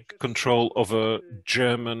take control of a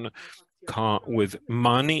German car with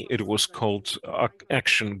money. It was called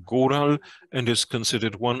Action Góral and is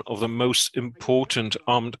considered one of the most important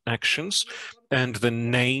armed actions. And the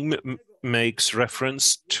name makes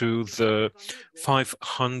reference to the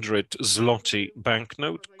 500 zloty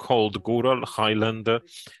banknote called Góral Highlander.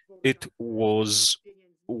 It was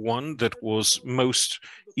one that was most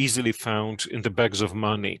easily found in the bags of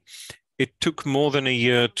money. It took more than a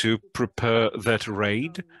year to prepare that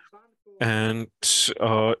raid, and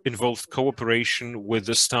involved cooperation with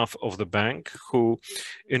the staff of the bank, who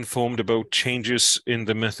informed about changes in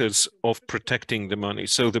the methods of protecting the money.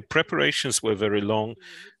 So the preparations were very long,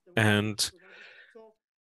 and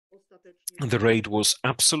the raid was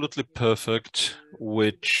absolutely perfect,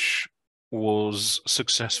 which was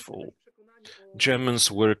successful.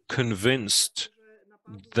 Germans were convinced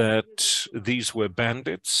that these were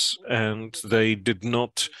bandits, and they did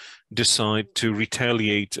not decide to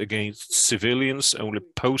retaliate against civilians. Only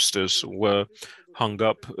posters were hung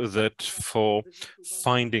up that for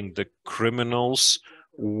finding the criminals,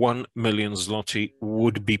 1 million zloty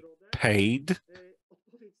would be paid.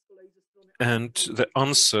 And the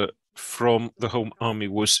answer from the Home Army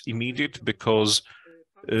was immediate, because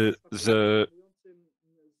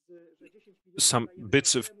some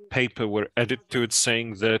bits of paper were added to it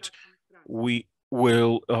saying that we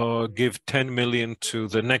will give 10 million to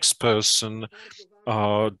the next person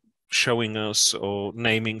showing us or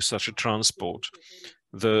naming such a transport.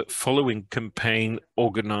 The following campaign,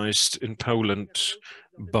 organized in Poland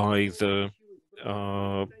by the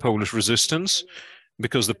Polish resistance,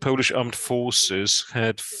 because the Polish armed forces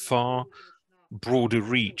had far broader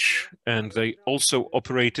reach, and they also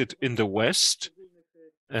operated in the West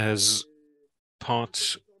as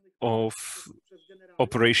part of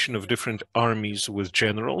operation of different armies with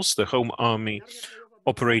generals. The Home Army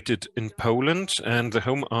operated in Poland, and the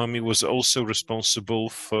Home Army was also responsible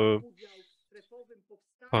for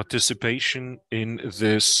participation in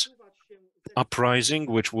this uprising,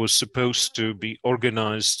 which was supposed to be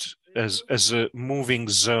organized as a moving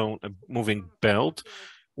zone, a moving belt,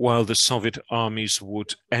 while the Soviet armies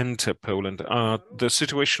would enter Poland. The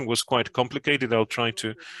situation was quite complicated. I'll try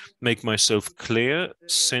to make myself clear.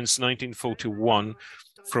 Since 1941,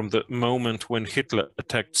 from the moment when Hitler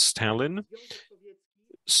attacked Stalin,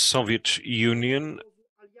 Soviet Union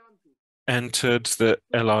entered the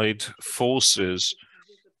Allied forces.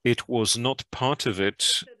 It was not part of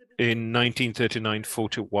it in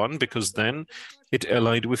 1939-41, because then it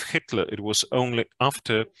allied with Hitler. It was only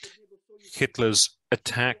after Hitler's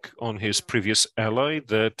attack on his previous ally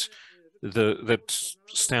that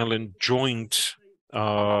Stalin joined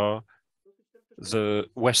the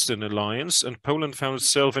Western Alliance, and Poland found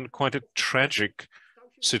itself in quite a tragic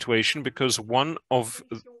situation, because one of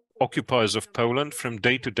the occupiers of Poland from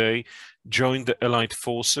day to day joined the Allied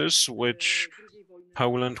forces, which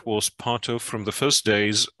Poland was part of from the first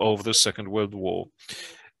days of the Second World War.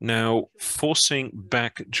 Now, forcing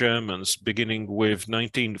back Germans beginning with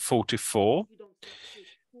 1944,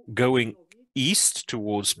 going east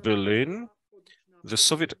towards Berlin, the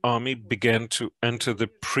Soviet army began to enter the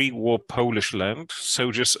pre-war Polish land.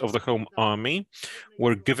 Soldiers of the Home Army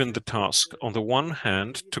were given the task, on the one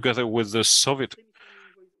hand, together with the Soviet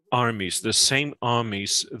armies, the same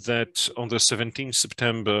armies that on the 17th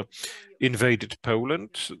September invaded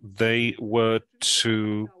Poland, they were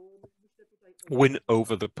to win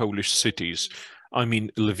over the Polish cities. I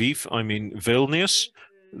mean Lviv, I mean Vilnius.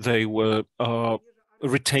 They were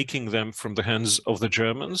retaking them from the hands of the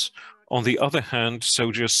Germans. On the other hand,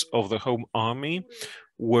 soldiers of the Home Army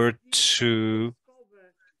were to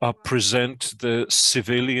present the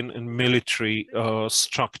civilian and military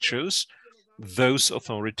structures, those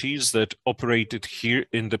authorities that operated here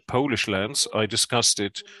in the Polish lands. I discussed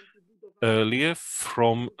it earlier,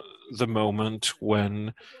 from the moment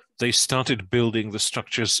when they started building the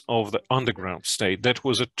structures of the underground state. That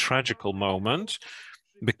was a tragical moment,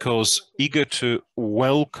 because eager to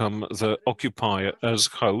welcome the occupier as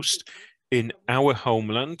host in our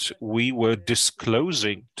homeland, we were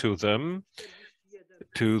disclosing to them,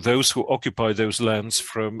 to those who occupied those lands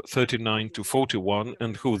from 39 to 41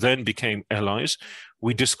 and who then became allies,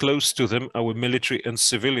 we disclosed to them our military and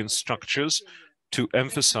civilian structures to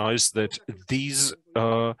emphasize that these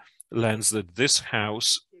lands, that this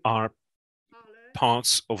house, are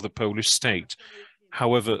parts of the Polish state.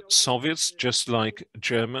 However, Soviets, just like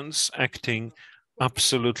Germans, acting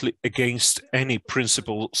absolutely against any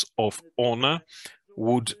principles of honor,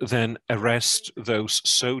 would then arrest those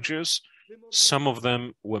soldiers. Some of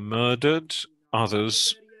them were murdered,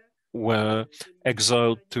 others were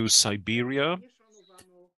exiled to Siberia,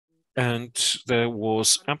 and there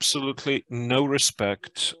was absolutely no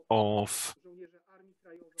respect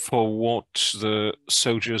for what the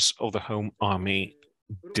soldiers of the Home Army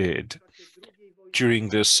did during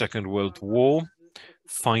the Second World War,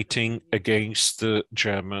 fighting against the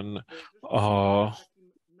German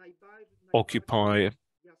occupier.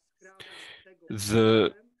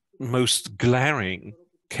 The most glaring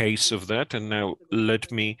case of that, and now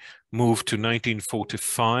let me move to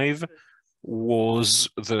 1945, was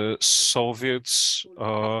the Soviets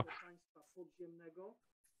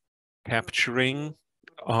capturing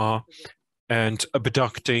and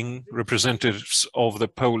abducting representatives of the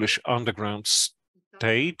Polish underground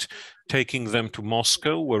state, taking them to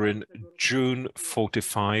Moscow, where in June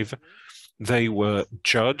 45 they were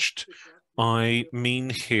judged. I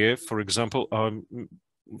mean here, for example, I'm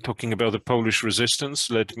talking about the Polish resistance.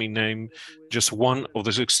 Let me name just one of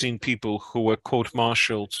the 16 people who were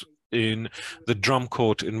court-martialed in the drum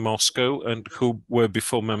court in Moscow and who were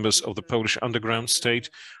before members of the Polish underground state.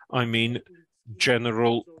 I mean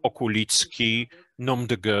General Okulicki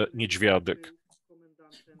Nomdega Niedźwiadek,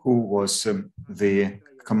 who was the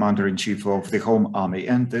commander-in-chief of the Home Army.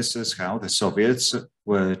 And this is how the Soviets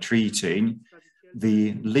were treating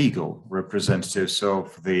the legal representatives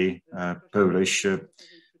of the Polish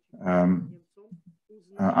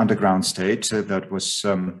underground state that was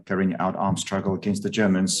carrying out armed struggle against the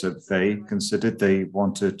Germans. They considered they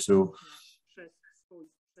wanted to,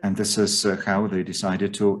 and this is how they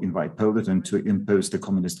decided to invite Poland and to impose the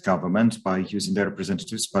communist government by using their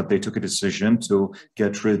representatives. But they took a decision to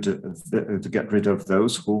get rid of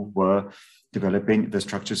those who were developing the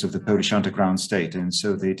structures of the Polish underground state, and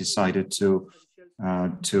so they decided to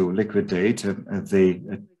liquidate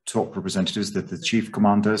the top representatives, the chief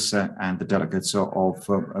commanders and the delegates of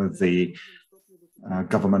the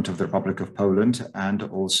government of the Republic of Poland, and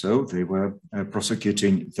also they were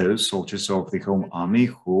prosecuting those soldiers of the Home Army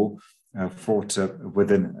who fought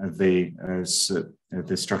within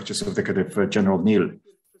the structures of the kind of General Nil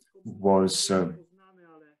was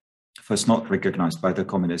first not recognized by the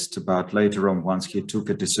communists, but later on, once he took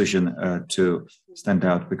a decision to stand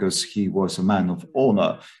out because he was a man of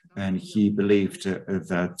honor and he believed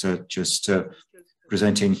that just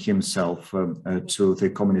presenting himself to the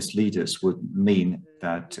communist leaders would mean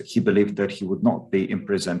that he believed that he would not be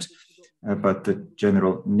imprisoned. But the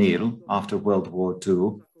General Nil, after World War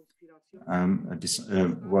II,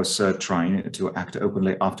 was trying to act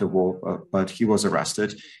openly after war, but he was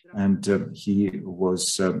arrested and he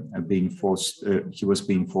was being forced. He was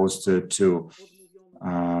being forced to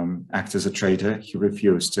act as a traitor. He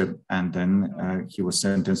refused, and then he was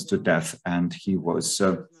sentenced to death. And he was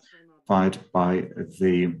fired by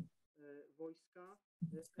the.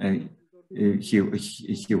 He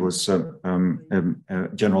was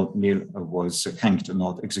General Nil was hanged,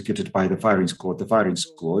 not executed by the firing squad. The firing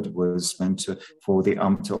squad was meant for the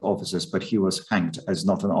armed officers, but he was hanged as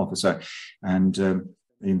not an officer. And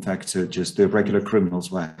in fact, just the regular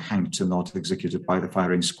criminals were hanged, not executed by the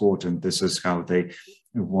firing squad. And this is how they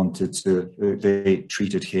wanted to, they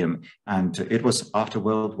treated him. And it was after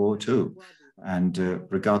World War II. And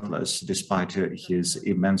regardless, despite his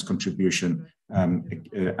immense contribution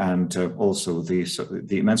and also the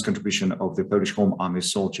immense contribution of the Polish Home Army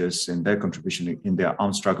soldiers and their contribution in their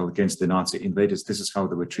armed struggle against the Nazi invaders, this is how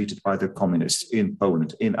they were treated by the communists in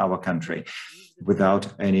Poland, in our country,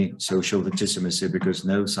 without any social legitimacy, because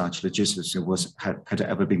no such legitimacy had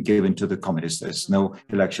ever been given to the communists. There's no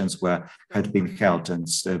elections had been held, and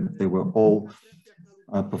they were all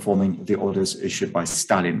performing the orders issued by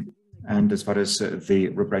Stalin. And as far as the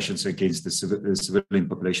repressions against the civilian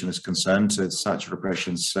population is concerned, such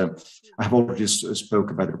repressions, I have already spoke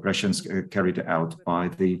about the repressions carried out by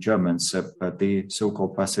the Germans, but the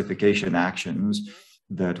so-called pacification actions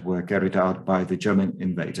that were carried out by the German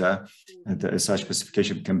invader, such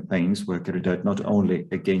pacification campaigns were carried out not only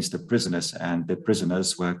against the prisoners, and the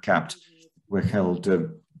prisoners were held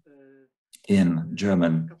in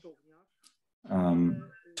German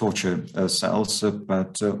torture cells,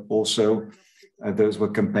 but also those were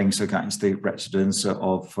campaigns against the residents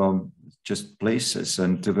of just places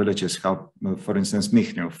and villages. How, for instance,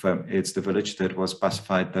 Michnów, it's the village that was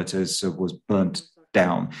pacified, that is, was burnt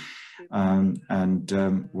down and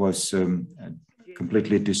was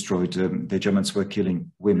completely destroyed. The Germans were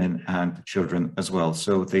killing women and children as well.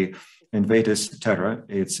 So the invaders' terror,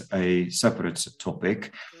 it's a separate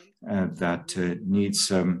topic that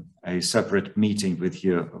needs a separate meeting with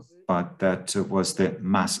you, but that was the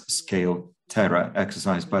mass-scale terror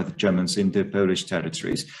exercised by the Germans in the Polish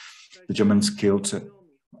territories. The Germans killed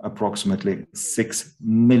approximately 6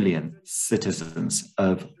 million citizens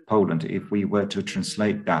of Poland. If we were to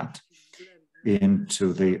translate that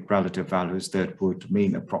into the relative values, that would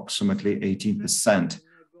mean approximately 18%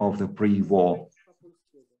 of the pre-war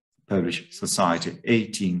Polish society,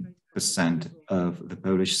 18% of the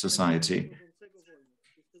Polish society.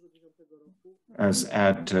 As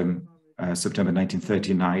at September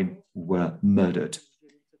 1939, were murdered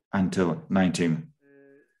until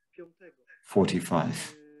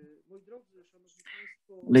 1945.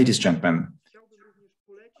 Ladies and gentlemen,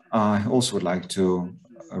 I also would like to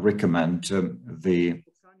recommend the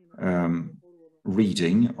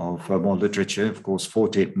reading of more literature. Of course,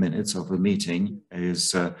 40 minutes of a meeting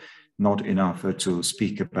is not enough to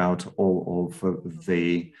speak about all of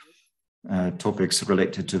the topics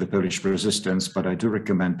related to the Polish resistance, but I do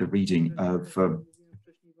recommend the reading of,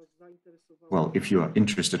 well, if you are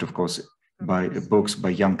interested, of course, by books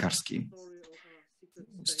by Jan Karski,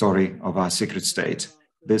 Story of Our Secret State.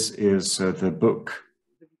 This is the book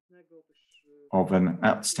of an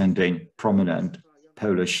outstanding, prominent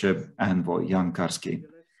Polish envoy, Jan Karski.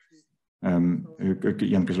 Jan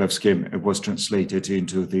Kozlowski was translated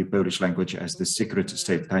into the Polish language as The Secret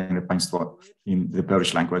State, Tajne Państwo, in the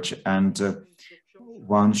Polish language. And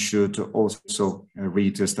one should also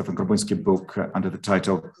read Stefan Grabowski's book under the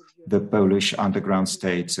title The Polish Underground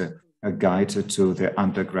State, a guide to the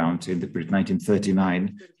underground in the period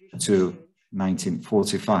 1939 to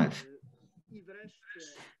 1945.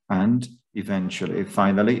 And eventually,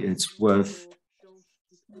 finally, it's worth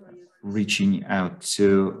reaching out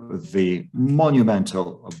to the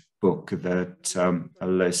monumental book that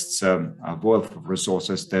lists a wealth of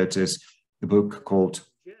resources. That is the book called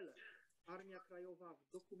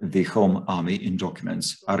The Home Army in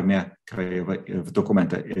Documents, Armia Krajowa w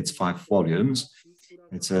Dokumentach. It's 5 volumes.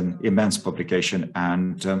 It's an immense publication,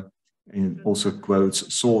 and it also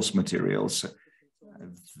quotes source materials,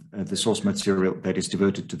 the source material that is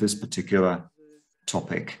devoted to this particular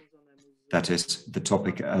topic. That is the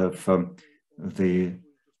topic of the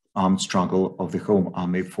armed struggle of the Home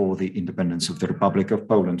Army for the independence of the Republic of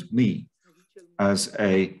Poland. Me, as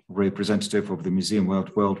a representative of the Museum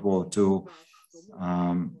World War II,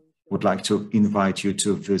 would like to invite you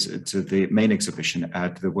to visit the main exhibition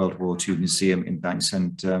at the World War II Museum in Gdańsk.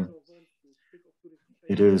 And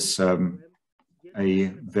it is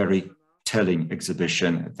a very telling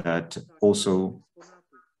exhibition that also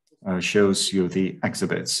shows you the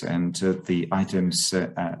exhibits and the items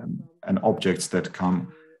and objects that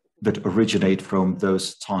originate from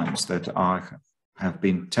those times that I have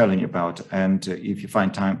been telling about. And if you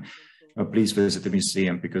find time, please visit the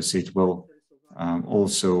museum, because it will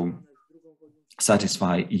also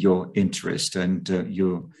satisfy your interest and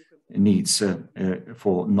your needs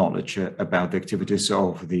for knowledge about the activities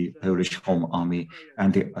of the Polish Home Army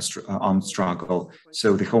and the armed struggle.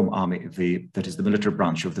 So the Home Army, that is the military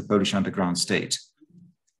branch of the Polish underground state,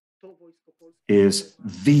 is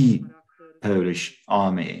the Polish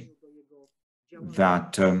army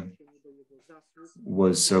that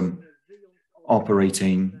was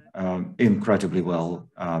operating incredibly well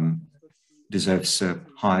deserves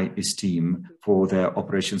high esteem for their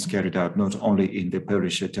operations carried out not only in the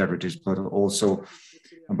Polish territories, but also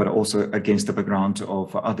against the background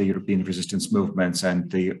of other European resistance movements,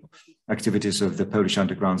 and the activities of the Polish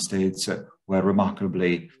underground states were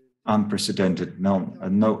remarkably unprecedented.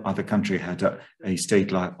 No other country had a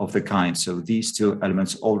state of the kind. So these two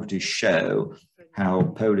elements already show how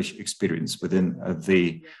Polish experience within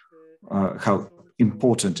how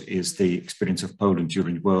important is the experience of Poland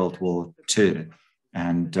during World War II,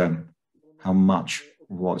 and how much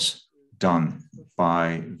was done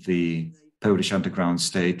by the Polish underground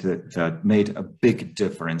state that made a big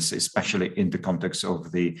difference, especially in the context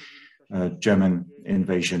of the German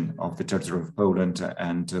invasion of the territory of Poland,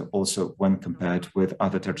 and also when compared with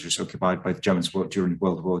other territories occupied by the Germans during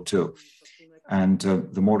World War II. And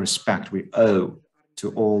the more respect we owe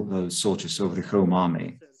to all those soldiers of the Home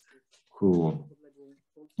Army who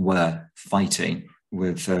were fighting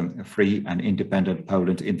with a free and independent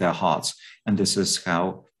Poland in their hearts. And this is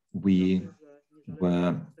how we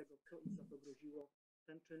were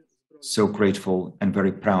so grateful and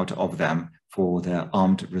very proud of them for their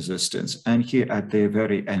armed resistance. And here at the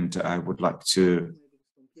very end, I would like to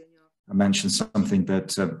mention something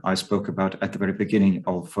that I spoke about at the very beginning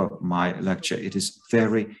of my lecture. It is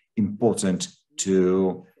very important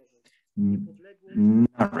to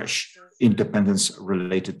nourish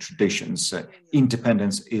independence-related traditions.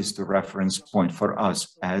 Independence is the reference point for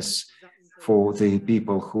us, as for the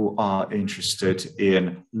people who are interested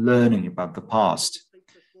in learning about the past.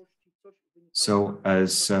 So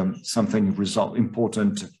as something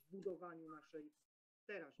important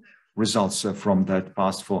results from that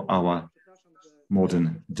past for our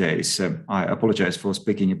modern days. I apologize for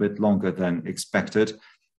speaking a bit longer than expected,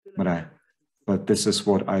 but this is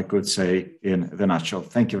what I could say in the nutshell.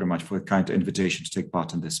 Thank you very much for the kind invitation to take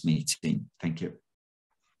part in this meeting. Thank you.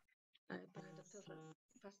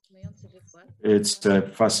 It's a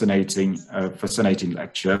fascinating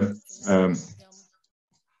lecture.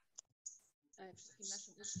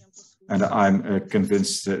 And I'm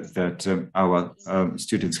convinced that our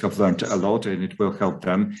students have learned a lot, and it will help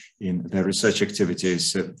them in their research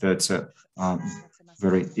activities that are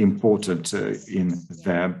very important in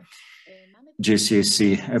their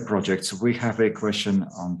GCSE projects. We have a question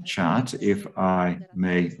on chat, if I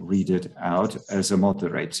may read it out as a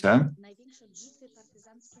moderator.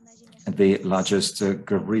 The largest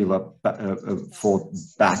guerrilla for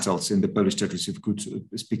battles in the Polish territories. If you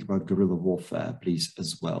could speak about guerrilla warfare, please,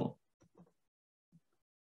 as well.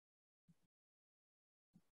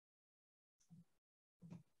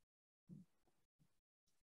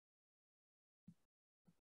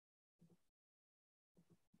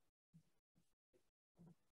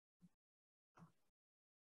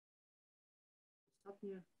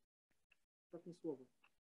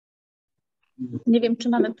 Nie wiem, czy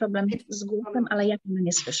mamy problem z głosem, ale ja pana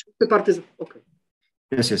nie słyszę.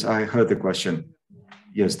 Yes, I heard the question.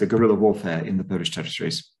 Yes, the guerrilla warfare in the Polish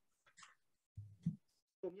territories.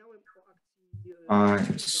 I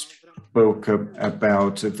spoke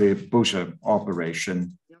about the Buja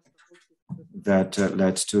operation that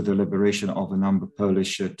led to the liberation of a number of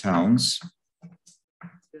Polish towns.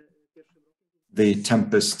 The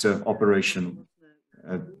Tempest operation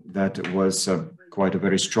that was quite a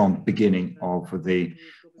very strong beginning of the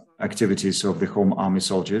activities of the Home Army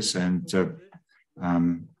soldiers, and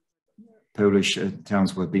Polish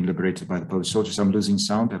towns were being liberated by the Polish soldiers. I'm losing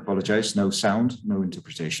sound. I apologize. No sound, no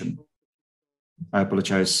interpretation. I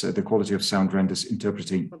apologize. The quality of sound renders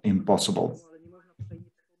interpreting impossible.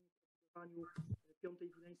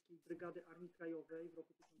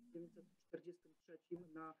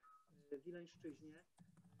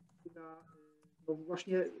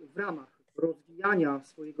 Właśnie w ramach rozwijania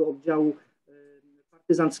swojego oddziału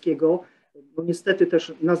partyzanckiego, no niestety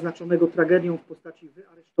też naznaczonego tragedią w postaci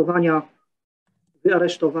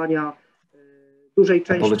wyaresztowania dużej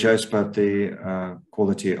części. Apologize, but the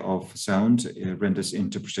quality of sound renders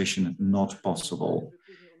interpretation not possible.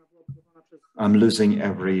 I'm losing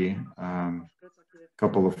every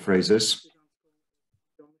couple of phrases.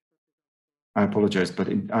 I apologize, but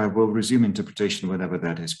I will resume interpretation whenever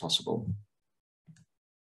that is possible.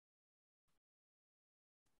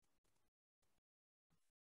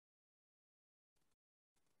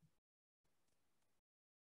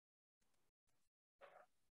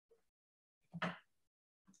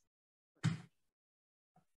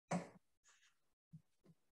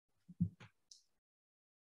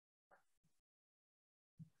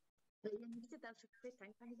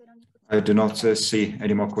 I do not see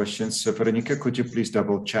any more questions. So, Veronika, could you please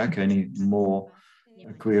double check any more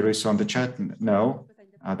queries on the chat? No,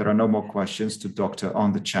 there are no more questions to Doctor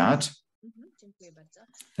on the chat.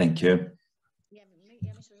 Thank you.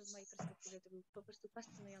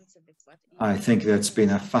 I think that's been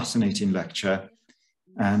a fascinating lecture,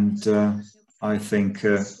 and I think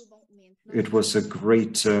it was a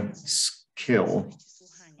great skill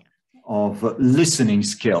of listening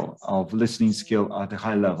skill at a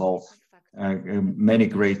high level. Many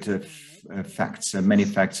great facts, many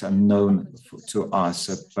facts are known to us,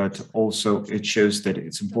 but also it shows that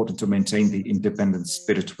it's important to maintain the independent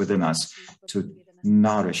spirit within us, to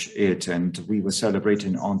nourish it. And we were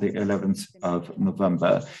celebrating on the 11th of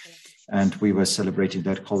November, and we were celebrating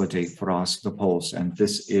that holiday for us, the Poles. And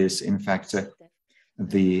this is, in fact,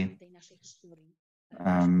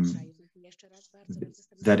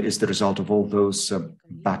 that is the result of all those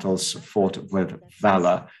battles fought with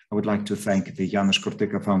valor. I would like to thank the Janusz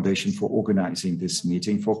Kurtyka Foundation for organizing this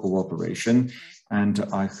meeting, for cooperation, and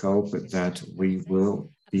I hope that we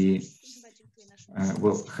will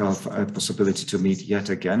have a possibility to meet yet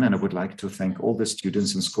again. And I would like to thank all the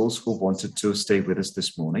students in schools who wanted to stay with us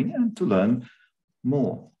this morning and to learn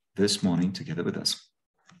more this morning together with us.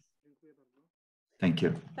 Thank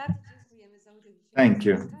you. Thank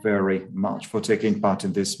you very much for taking part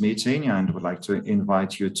in this meeting, and would like to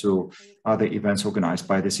invite you to other events organized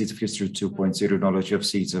by the Seeds of History 2.0 Knowledge of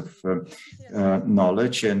Seeds of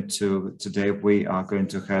Knowledge. And today we are going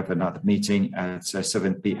to have another meeting at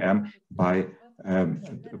 7 p.m. by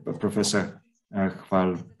Professor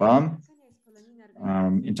Chwalba,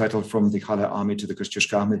 entitled From the Halle Army to the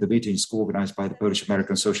Kościuszka Army, the meeting is organized by the Polish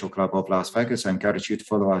American Social Club of Las Vegas. I encourage you to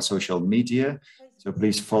follow our social media. So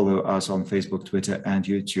please follow us on Facebook, Twitter, and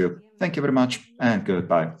YouTube. Thank you very much, and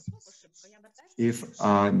goodbye. If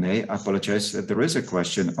I may, I apologize. There is a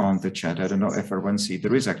question on the chat. I don't know if everyone sees.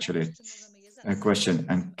 There is actually a question.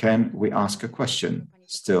 And can we ask a question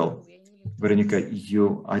still? Veronica,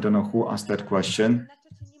 I don't know who asked that question,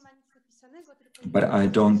 but I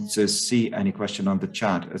don't see any question on the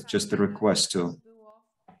chat. It's just a request to.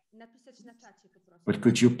 But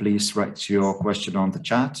could you please write your question on the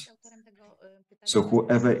chat? So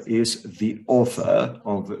whoever is the author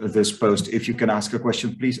of this post, if you can ask a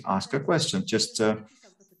question, please ask a question. Just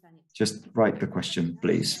write the question,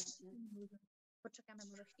 please.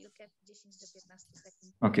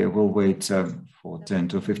 Okay, we'll wait for 10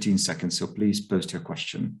 to 15 seconds, so please post your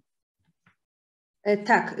question.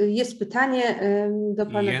 Tak, jest pytanie do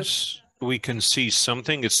pana. Yes, we can see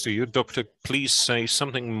something. It's to you, Doctor. Please say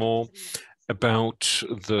something more about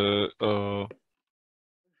the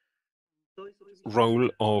role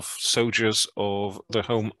of soldiers of the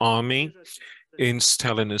Home Army in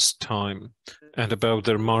Stalinist time and about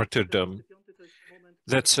their martyrdom.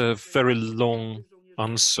 That's a very long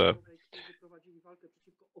answer.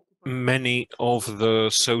 Many of the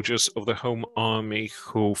soldiers of the Home Army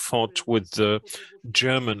who fought with the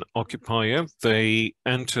German occupier, they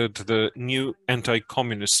entered the new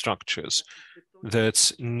anti-communist structures.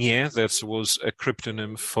 That's NIE, that was a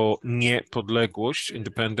cryptonym for Niepodległość,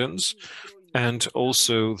 independence, and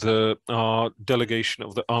also the delegation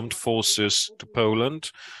of the armed forces to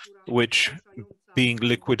Poland, which, being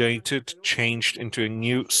liquidated, changed into a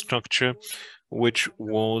new structure, which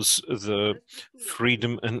was the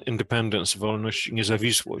freedom and independence, wolność i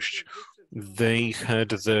niezawisłość. They had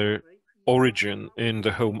their origin in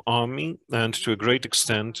the Home Army, and to a great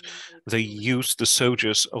extent, they used the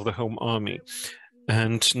soldiers of the Home Army.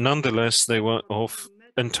 And nonetheless, they were of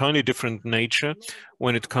entirely different nature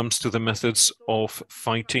when it comes to the methods of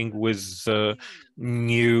fighting with the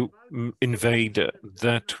new invader.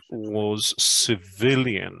 That was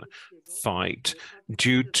civilian fight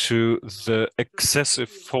due to the excessive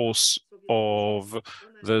force of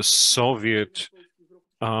the Soviet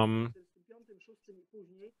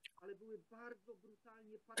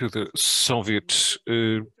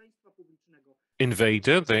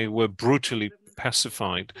invader. They were brutally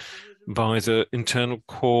pacified by the internal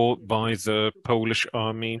corps, by the Polish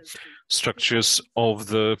army, structures of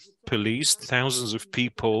the police. Thousands of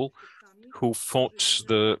people who fought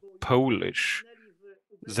the Polish,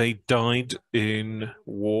 they died in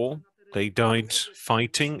war, they died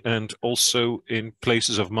fighting, and also in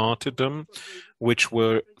places of martyrdom, which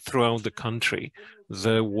were throughout the country.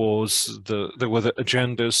 There were the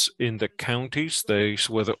agendas in the counties, these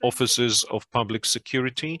were the offices of public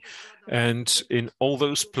security, and in all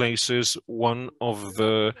those places, one of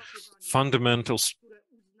the fundamental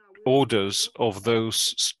orders of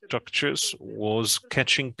those structures was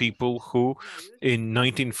catching people who, in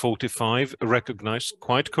 1945, recognized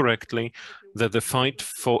quite correctly that the fight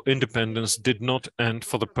for independence did not end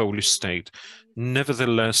for the Polish state.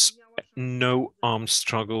 Nevertheless, no armed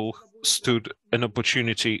struggle stood an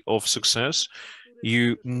opportunity of success.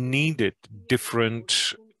 You needed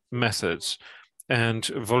different methods.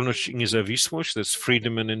 And wolność i niezawisłość, that's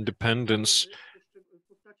freedom and independence,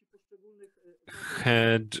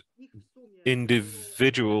 had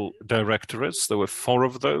individual directorates. There were 4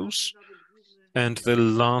 of those. And the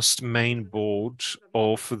last main board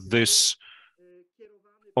of this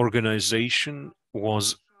organization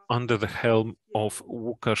was under the helm of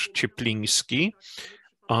Łukasz Ciepliński.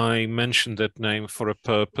 I mentioned that name for a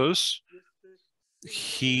purpose.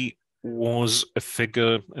 He was a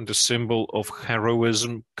figure and a symbol of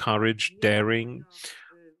heroism, courage, daring,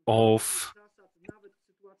 of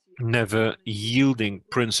never yielding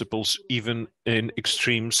principles, even in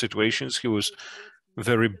extreme situations. He was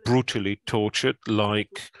very brutally tortured,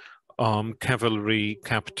 like cavalry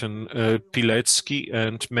captain Pilecki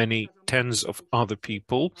and many tens of other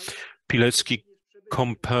people. Pilecki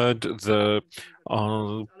compared the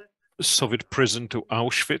Soviet prison to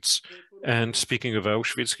Auschwitz. And speaking of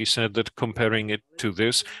Auschwitz, he said that comparing it to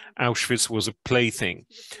this, Auschwitz was a plaything.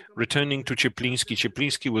 Returning to Ciepliński,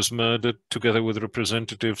 Ciepliński was murdered together with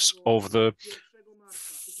representatives of the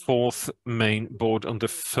 4th main board on the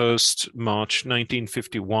 1st March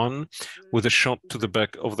 1951 with a shot to the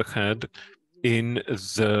back of the head in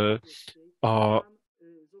the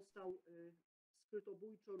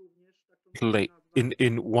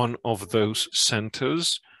in one of those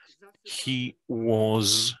centers. He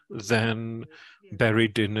was then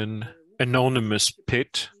buried in an anonymous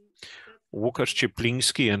pit. Łukasz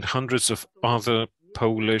Ciepliński and hundreds of other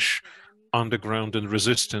Polish underground and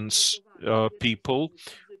resistance people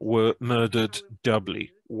were murdered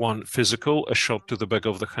doubly. One physical, a shot to the back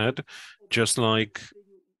of the head, just like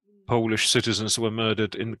Polish citizens were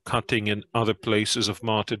murdered in Katyń and other places of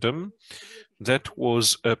martyrdom. That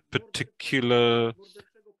was a particular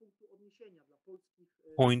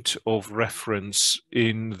point of reference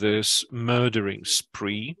in this murdering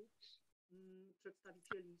spree.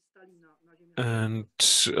 And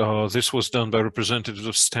this was done by representatives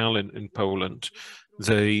of Stalin in Poland.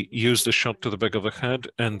 They used a shot to the back of the head,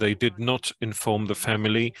 and they did not inform the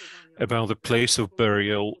family about the place of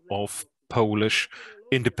burial of Polish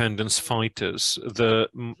independence fighters. The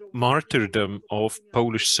martyrdom of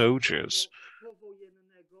Polish soldiers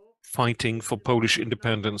fighting for Polish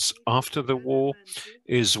independence after the war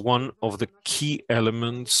is one of the key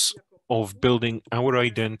elements of building our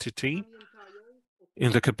identity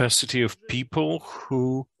in the capacity of people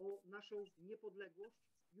who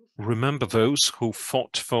remember those who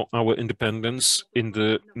fought for our independence in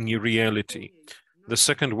the new reality. The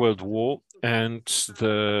Second World War and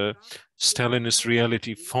the Stalinist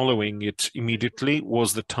reality following it immediately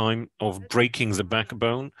was the time of breaking the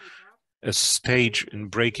backbone, a stage in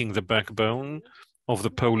breaking the backbone of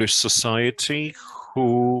the Polish society,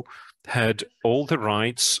 who had all the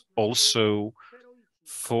rights also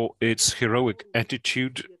for its heroic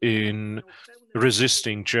attitude in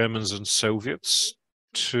resisting Germans and Soviets,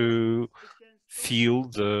 to feel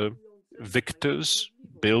the victors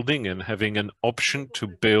building and having an option to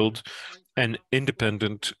build an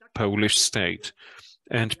independent Polish state.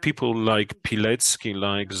 And people like Pilecki,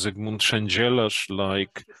 like Zygmunt Szędzielarz,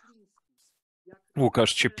 like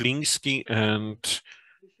Łukasz Ciepliński, and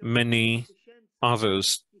many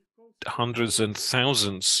others, hundreds and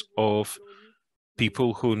thousands of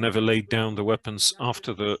people who never laid down the weapons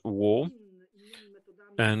after the war,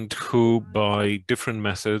 and who by different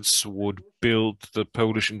methods would build the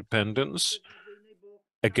Polish independence.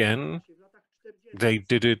 Again, they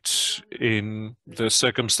did it in the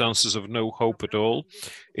circumstances of no hope at all.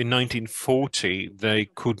 In 1940, they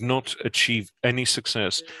could not achieve any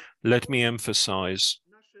success. Let me emphasize,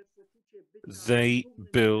 they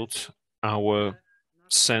built our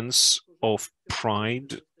sense of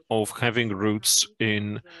pride, of having roots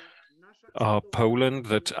in Poland,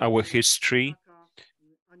 that our history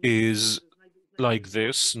is like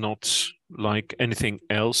this, not like anything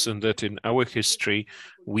else, and that in our history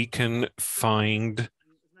we can find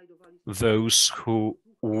those who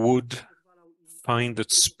would find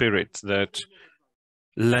that spirit that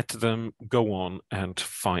let them go on and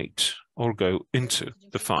fight or go into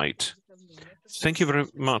the fight. Thank you very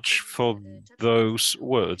much for those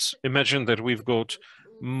words. Imagine that we've got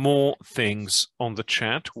more things on the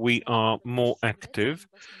chat. We are more active.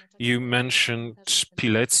 You mentioned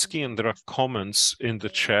Pilecki, and there are comments in the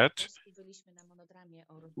chat.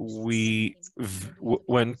 We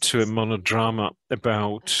went to a monodrama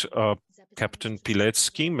about Captain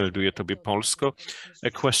Pilecki, Melduje Tobie Polsko.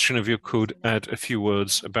 A question if you could add a few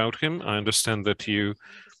words about him. I understand that you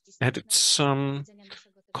added some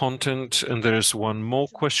content. And there is one more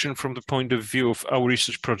question from the point of view of our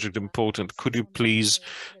research project important. Could you please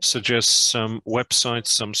suggest some websites,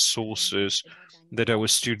 some sources that our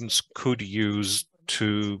students could use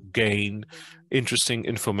to gain interesting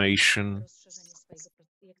information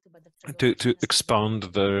to expand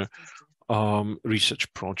their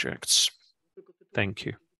research projects? Thank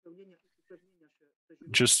you.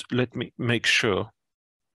 Just let me make sure.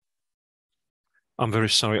 I'm very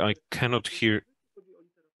sorry, I cannot hear.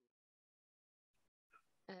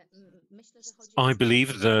 I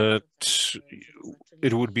believe that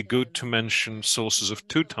it would be good to mention sources of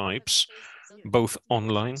two types, both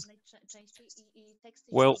online.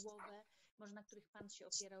 Well,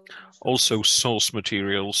 also source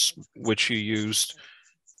materials which you used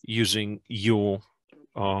using your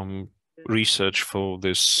research for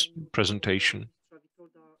this presentation.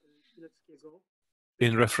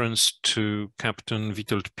 In reference to Captain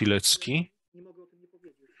Witold Pilecki,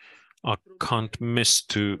 I can't miss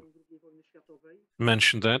to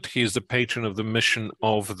mention that he is the patron of the mission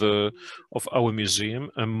of our museum.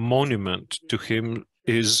 A monument to him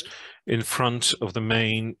is in front of the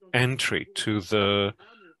main entry to the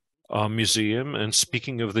museum. And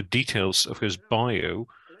speaking of the details of his bio,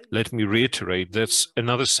 let me reiterate that's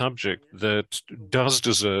another subject that does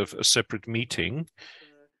deserve a separate meeting.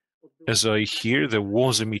 As I hear, there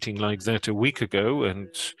was a meeting like that a week ago, and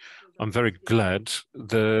I'm very glad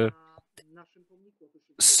the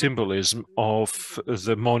symbolism of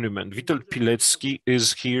the monument. Witold Pilecki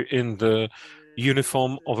is here in the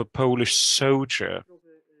uniform of a Polish soldier.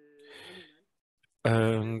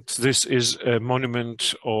 And this is a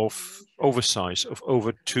monument of oversize of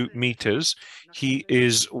over 2 meters. He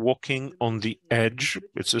is walking on the edge.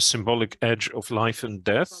 It's a symbolic edge of life and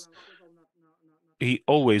death. He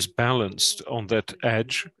always balanced on that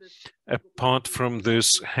edge, apart from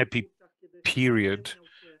this happy period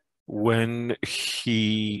when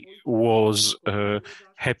he was a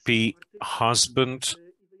happy husband,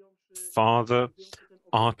 father,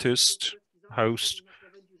 artist, host.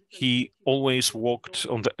 He always walked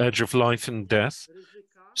on the edge of life and death,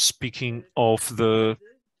 speaking of the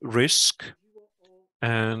risk.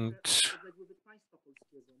 And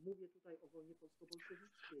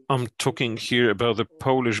I'm talking here about the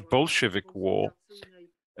Polish Bolshevik War,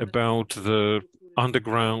 about the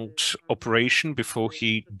underground operation before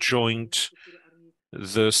he joined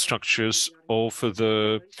the structures of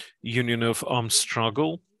the Union of Armed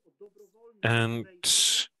Struggle. And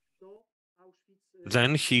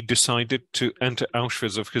then he decided to enter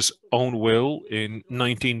Auschwitz of his own will in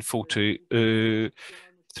 1943.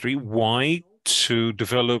 Why? To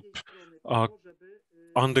develop an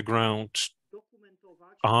underground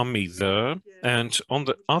army there, and on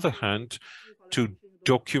the other hand, to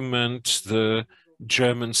document the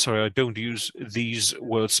German, sorry, I don't use these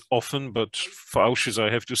words often, but for Auschwitz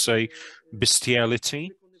I have to say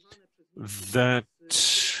bestiality that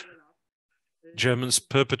Germans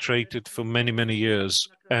perpetrated for many, many years.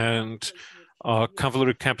 And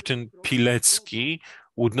Cavalry Captain Pilecki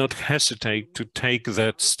would not hesitate to take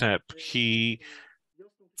that step. He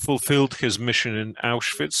fulfilled his mission in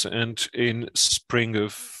Auschwitz, and in spring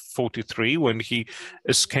of 43, when he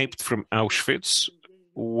escaped from Auschwitz,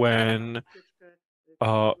 when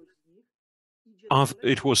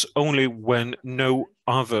it was only when no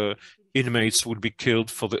other inmates would be killed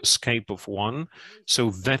for the escape of one, so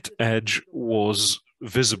that edge was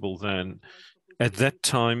visible then. At that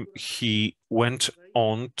time, he went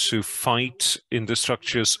on to fight in the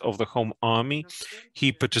structures of the Home Army.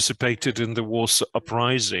 He participated in the Warsaw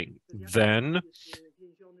Uprising. Then,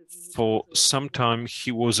 for some time,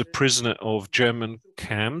 he was a prisoner of German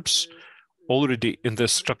camps, already in the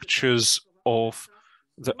structures of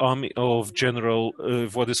the army of General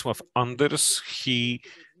Władysław Anders. He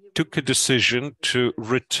took a decision to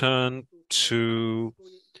return to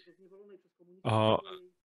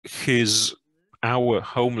our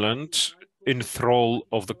homeland in thrall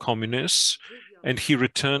of the communists, and he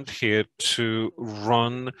returned here to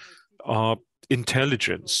run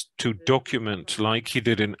intelligence, to document, like he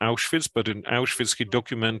did in Auschwitz, but in Auschwitz he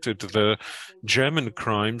documented the German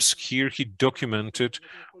crimes. Here he documented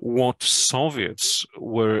what Soviets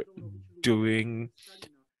were doing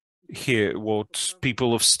here, what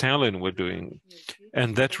people of Stalin were doing.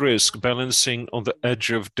 And that risk, balancing on the edge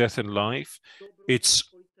of death and life, it's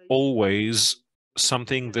always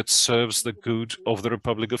something that serves the good of the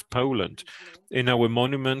Republic of Poland. In our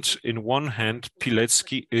monument, in one hand,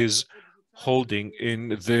 Pilecki is holding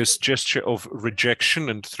in this gesture of rejection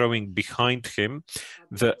and throwing behind him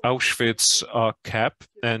the Auschwitz cap,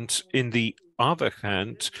 and in the other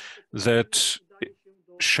hand, that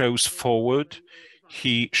shows forward,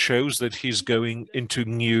 he shows that he's going into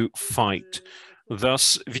new fight.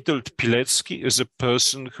 Thus, Witold Pilecki is a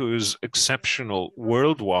person who is exceptional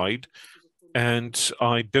worldwide, and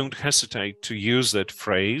I don't hesitate to use that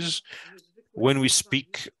phrase when we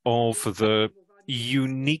speak of the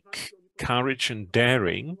unique courage and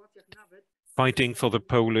daring fighting for the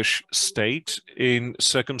Polish state in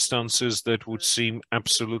circumstances that would seem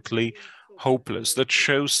absolutely hopeless. That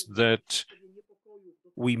shows that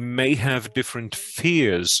we may have different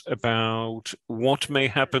fears about what may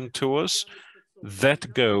happen to us.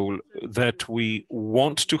 That goal that we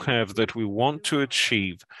want to have, that we want to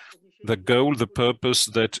achieve, the goal, the purpose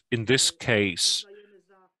that in this case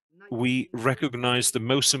we recognize the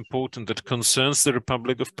most important that concerns the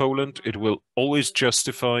Republic of Poland. It will always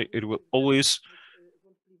justify, it will always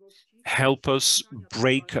help us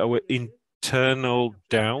break our internal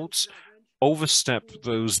doubts, overstep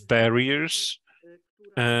those barriers,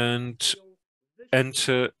 and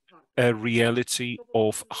enter a reality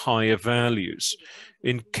of higher values.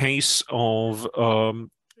 In case of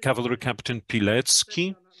Cavalry Captain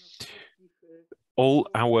Pilecki, all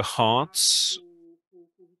our hearts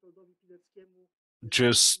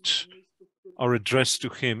just are addressed to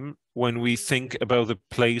him when we think about the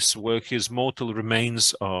place where his mortal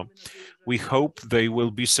remains are. We hope they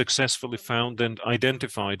will be successfully found and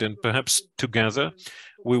identified, and perhaps together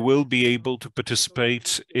we will be able to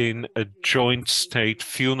participate in a joint state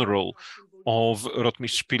funeral of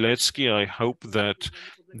Rotmistrz Pilecki. I hope that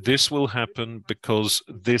this will happen because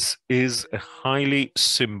this is a highly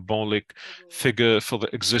symbolic figure for the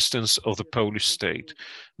existence of the Polish state.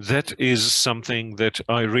 That is something that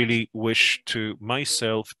I really wish to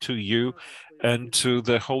myself, to you, and to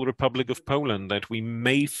the whole Republic of Poland, that we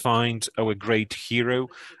may find our great hero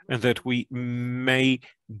and that we may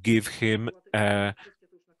give him an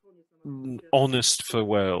honest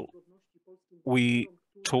farewell. We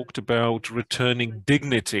talked about returning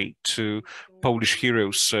dignity to Polish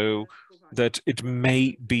heroes so that it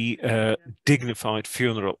may be a dignified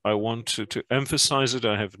funeral. I want to emphasize it.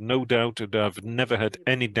 I have no doubt, and I've never had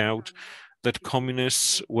any doubt, that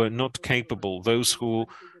communists were not capable. Those who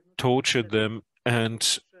tortured them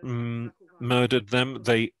and murdered them,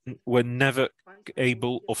 they were never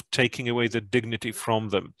able of taking away the dignity from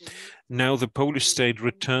them. Now the Polish state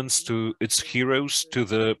returns to its heroes, to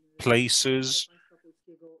the places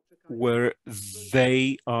where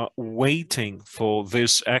they are waiting for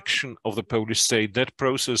this action of the Polish state. That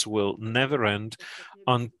process will never end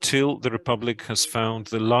until the Republic has found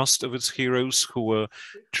the last of its heroes who were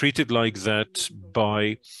treated like that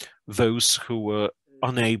by those who were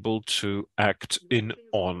unable to act in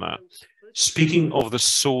honor. Speaking of the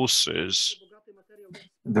sources,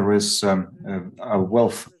 there is a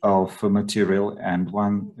wealth of material, and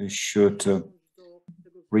one should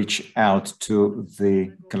reach out to the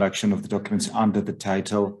collection of the documents under the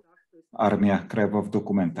title Armia Krajowa w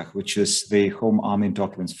dokumentach, which is the Home Army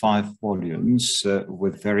documents, 5 volumes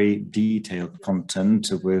with very detailed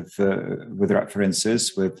content, with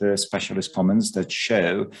references, with specialist comments that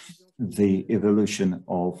show the evolution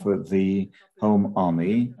of the Home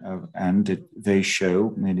Army, and they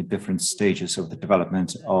show many different stages of the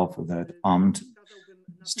development of that armed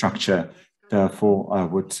structure. Therefore, I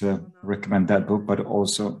would recommend that book, but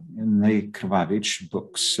also Krwawicz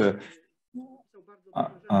books,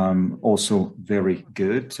 also very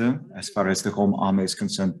good as far as the Home Army is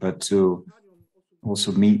concerned, but to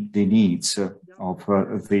also meet the needs of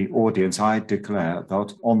the audience. I declare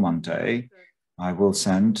that on Monday I will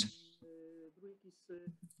send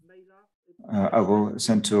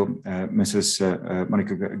to Mrs.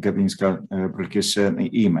 Monika Gawlińska-Brylki's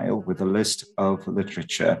email with a list of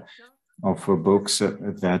literature, of books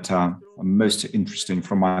that are most interesting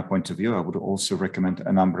from my point of view. I would also recommend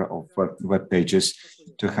a number of web pages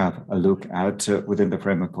to have a look at within the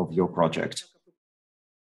framework of your project.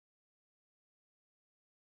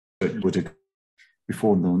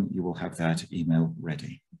 Before noon, you will have that email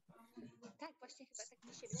ready.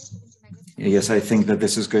 Yes, I think that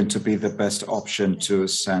this is going to be the best option, to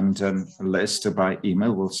send a list by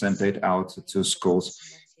email. We'll send it out to schools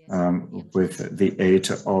with the aid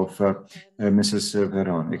of Mrs.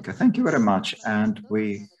 Veronica. Thank you very much. And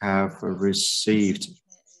we have received,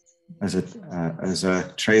 as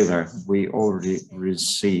a trailer, we already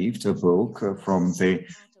received a book from the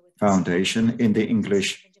foundation in the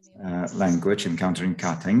English language, Encountering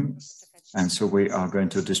Cutting. And so we are going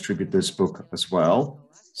to distribute this book as well.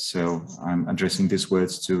 So I'm addressing these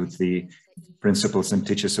words to the principals and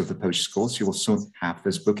teachers of the Polish schools. You will soon have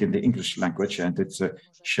this book in the English language, and it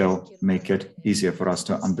shall make it easier for us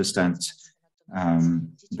to understand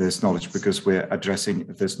this knowledge, because we're addressing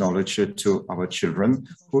this knowledge to our children,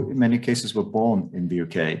 who in many cases were born in the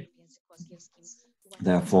UK.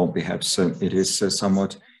 Therefore, perhaps it is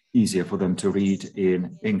somewhat easier for them to read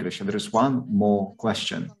in English. And there is one more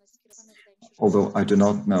question. Although I do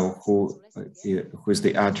not know who is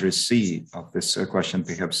the addressee of this question,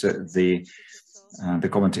 perhaps the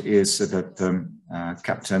comment is that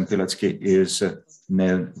Captain Pilecki is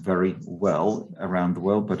known very well around the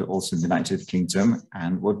world, but also in the United Kingdom.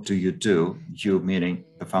 And what do, you meaning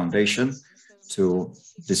the foundation, to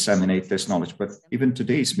disseminate this knowledge? But even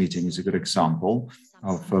today's meeting is a good example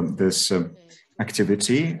of this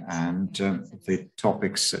activity and the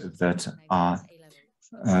topics that are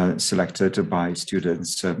selected by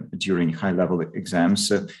students during high-level exams.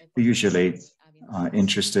 They usually are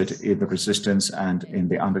interested in the resistance and in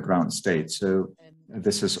the underground state. So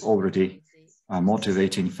this is already a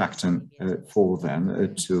motivating factor for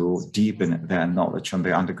them to deepen their knowledge on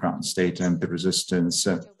the underground state and the resistance.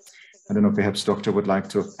 I don't know, perhaps Doctor would like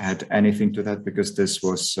to add anything to that, because this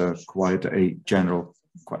was quite a general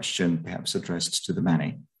question, perhaps addressed to the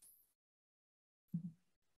many.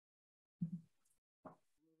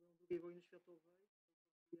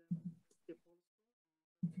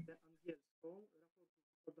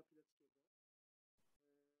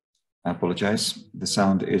 I apologize, the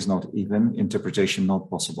sound is not even, interpretation not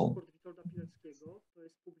possible.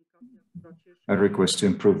 A request to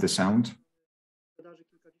improve the sound.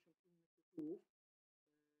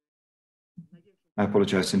 I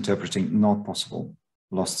apologize, interpreting not possible,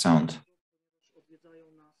 lost sound.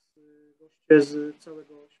 W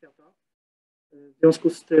związku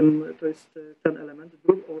z tym to jest ten element.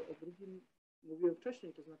 O drugim mówiłem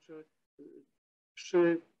wcześniej, to znaczy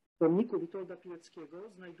przy pomniku Witolda Pileckiego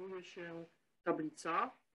znajduje się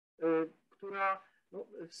tablica, która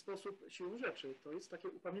w sposób siłą rzeczy, to jest takie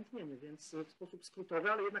upamiętnienie, więc w sposób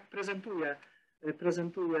skrótowy, ale jednak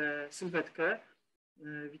prezentuje sylwetkę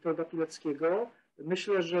Witolda Pileckiego.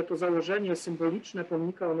 Myślę, że to założenie symboliczne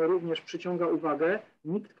pomnika, ono również przyciąga uwagę.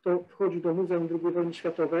 Nikt, kto wchodzi do Muzeum II Wojny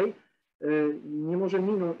Światowej, nie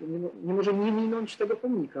może nie minąć tego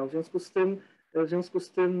pomnika. W związku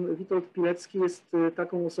z tym Witold Pilecki jest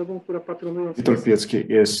taką osobą, która patronując... Witold Pilecki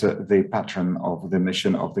is the patron of the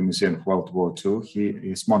mission of the Museum of World War II.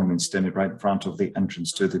 His monument standing right in front of the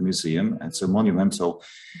entrance to the museum. It's a monumental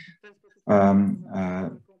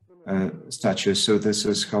statue. So this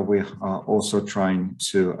is how we are also trying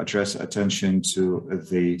to address attention to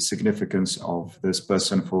the significance of this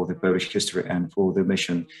person for the Polish history and for the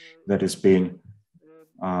mission that is being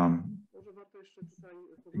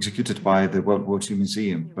executed by the World War II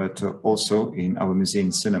Museum, but also in our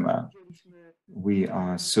museum cinema. We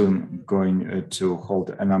are soon going to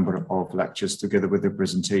hold a number of lectures together with the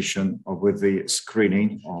presentation or with the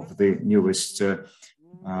screening of the newest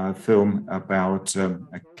film about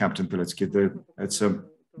Captain Pilecki. It's a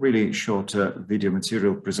really short video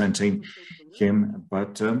material presenting him,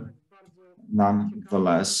 but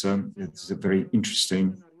nonetheless, it's a very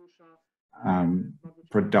interesting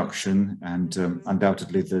production, and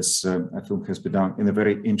undoubtedly this film has been done in a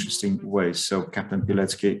very interesting way. So Captain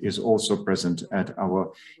Pilecki is also present at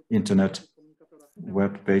our internet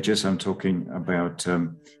web pages. I'm talking about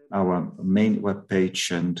our main web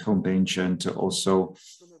page and homepage, and also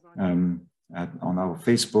on our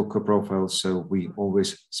Facebook profile. So we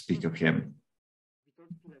always speak of him.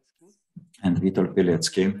 And Witold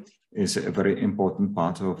Pilecki is a very important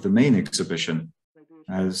part of the main exhibition.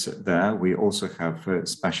 As there, we also have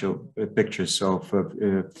special pictures of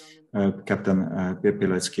Captain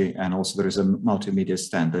Pilecki, and also there is a multimedia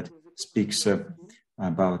stand that speaks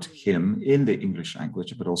about him in the English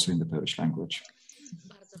language, but also in the Polish language.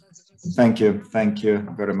 Thank you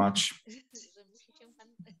very much.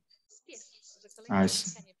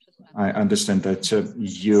 I understand that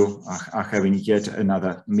you are having yet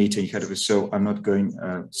another meeting ahead of you, so I'm not going,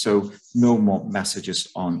 so no more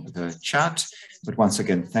messages on the chat. But once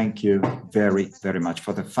again, thank you very, very much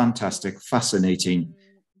for the fantastic, fascinating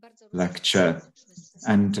lecture,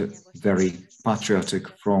 and very patriotic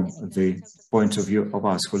from the point of view of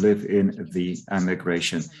us who live in the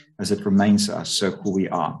emigration, as it reminds us who we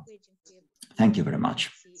are. Thank you very much.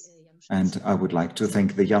 And I would like to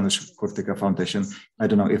thank the Janusz Kurtyka Foundation. I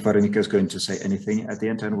don't know if Weronika is going to say anything at the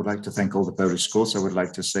end. I would like to thank all the Polish schools. I would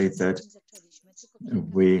like to say that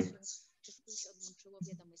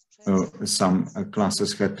some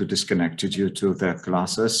classes had to disconnect due to their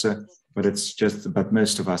classes, but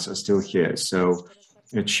most of us are still here. So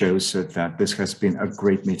it shows that this has been a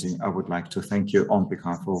great meeting. I would like to thank you on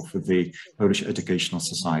behalf of the Polish Educational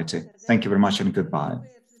Society. Thank you very much and goodbye.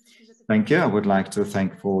 Thank you. I would like to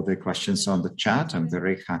thank for the questions on the chat. I'm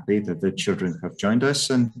very happy that the children have joined us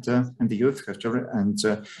and the youth have joined, and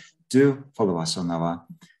do follow us on our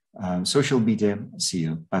social media. See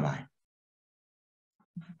you. Bye-bye.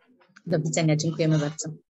 Do widzenia, dziękujemy bardzo.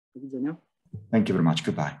 Do widzenia. Thank you very much.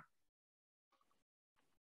 Goodbye.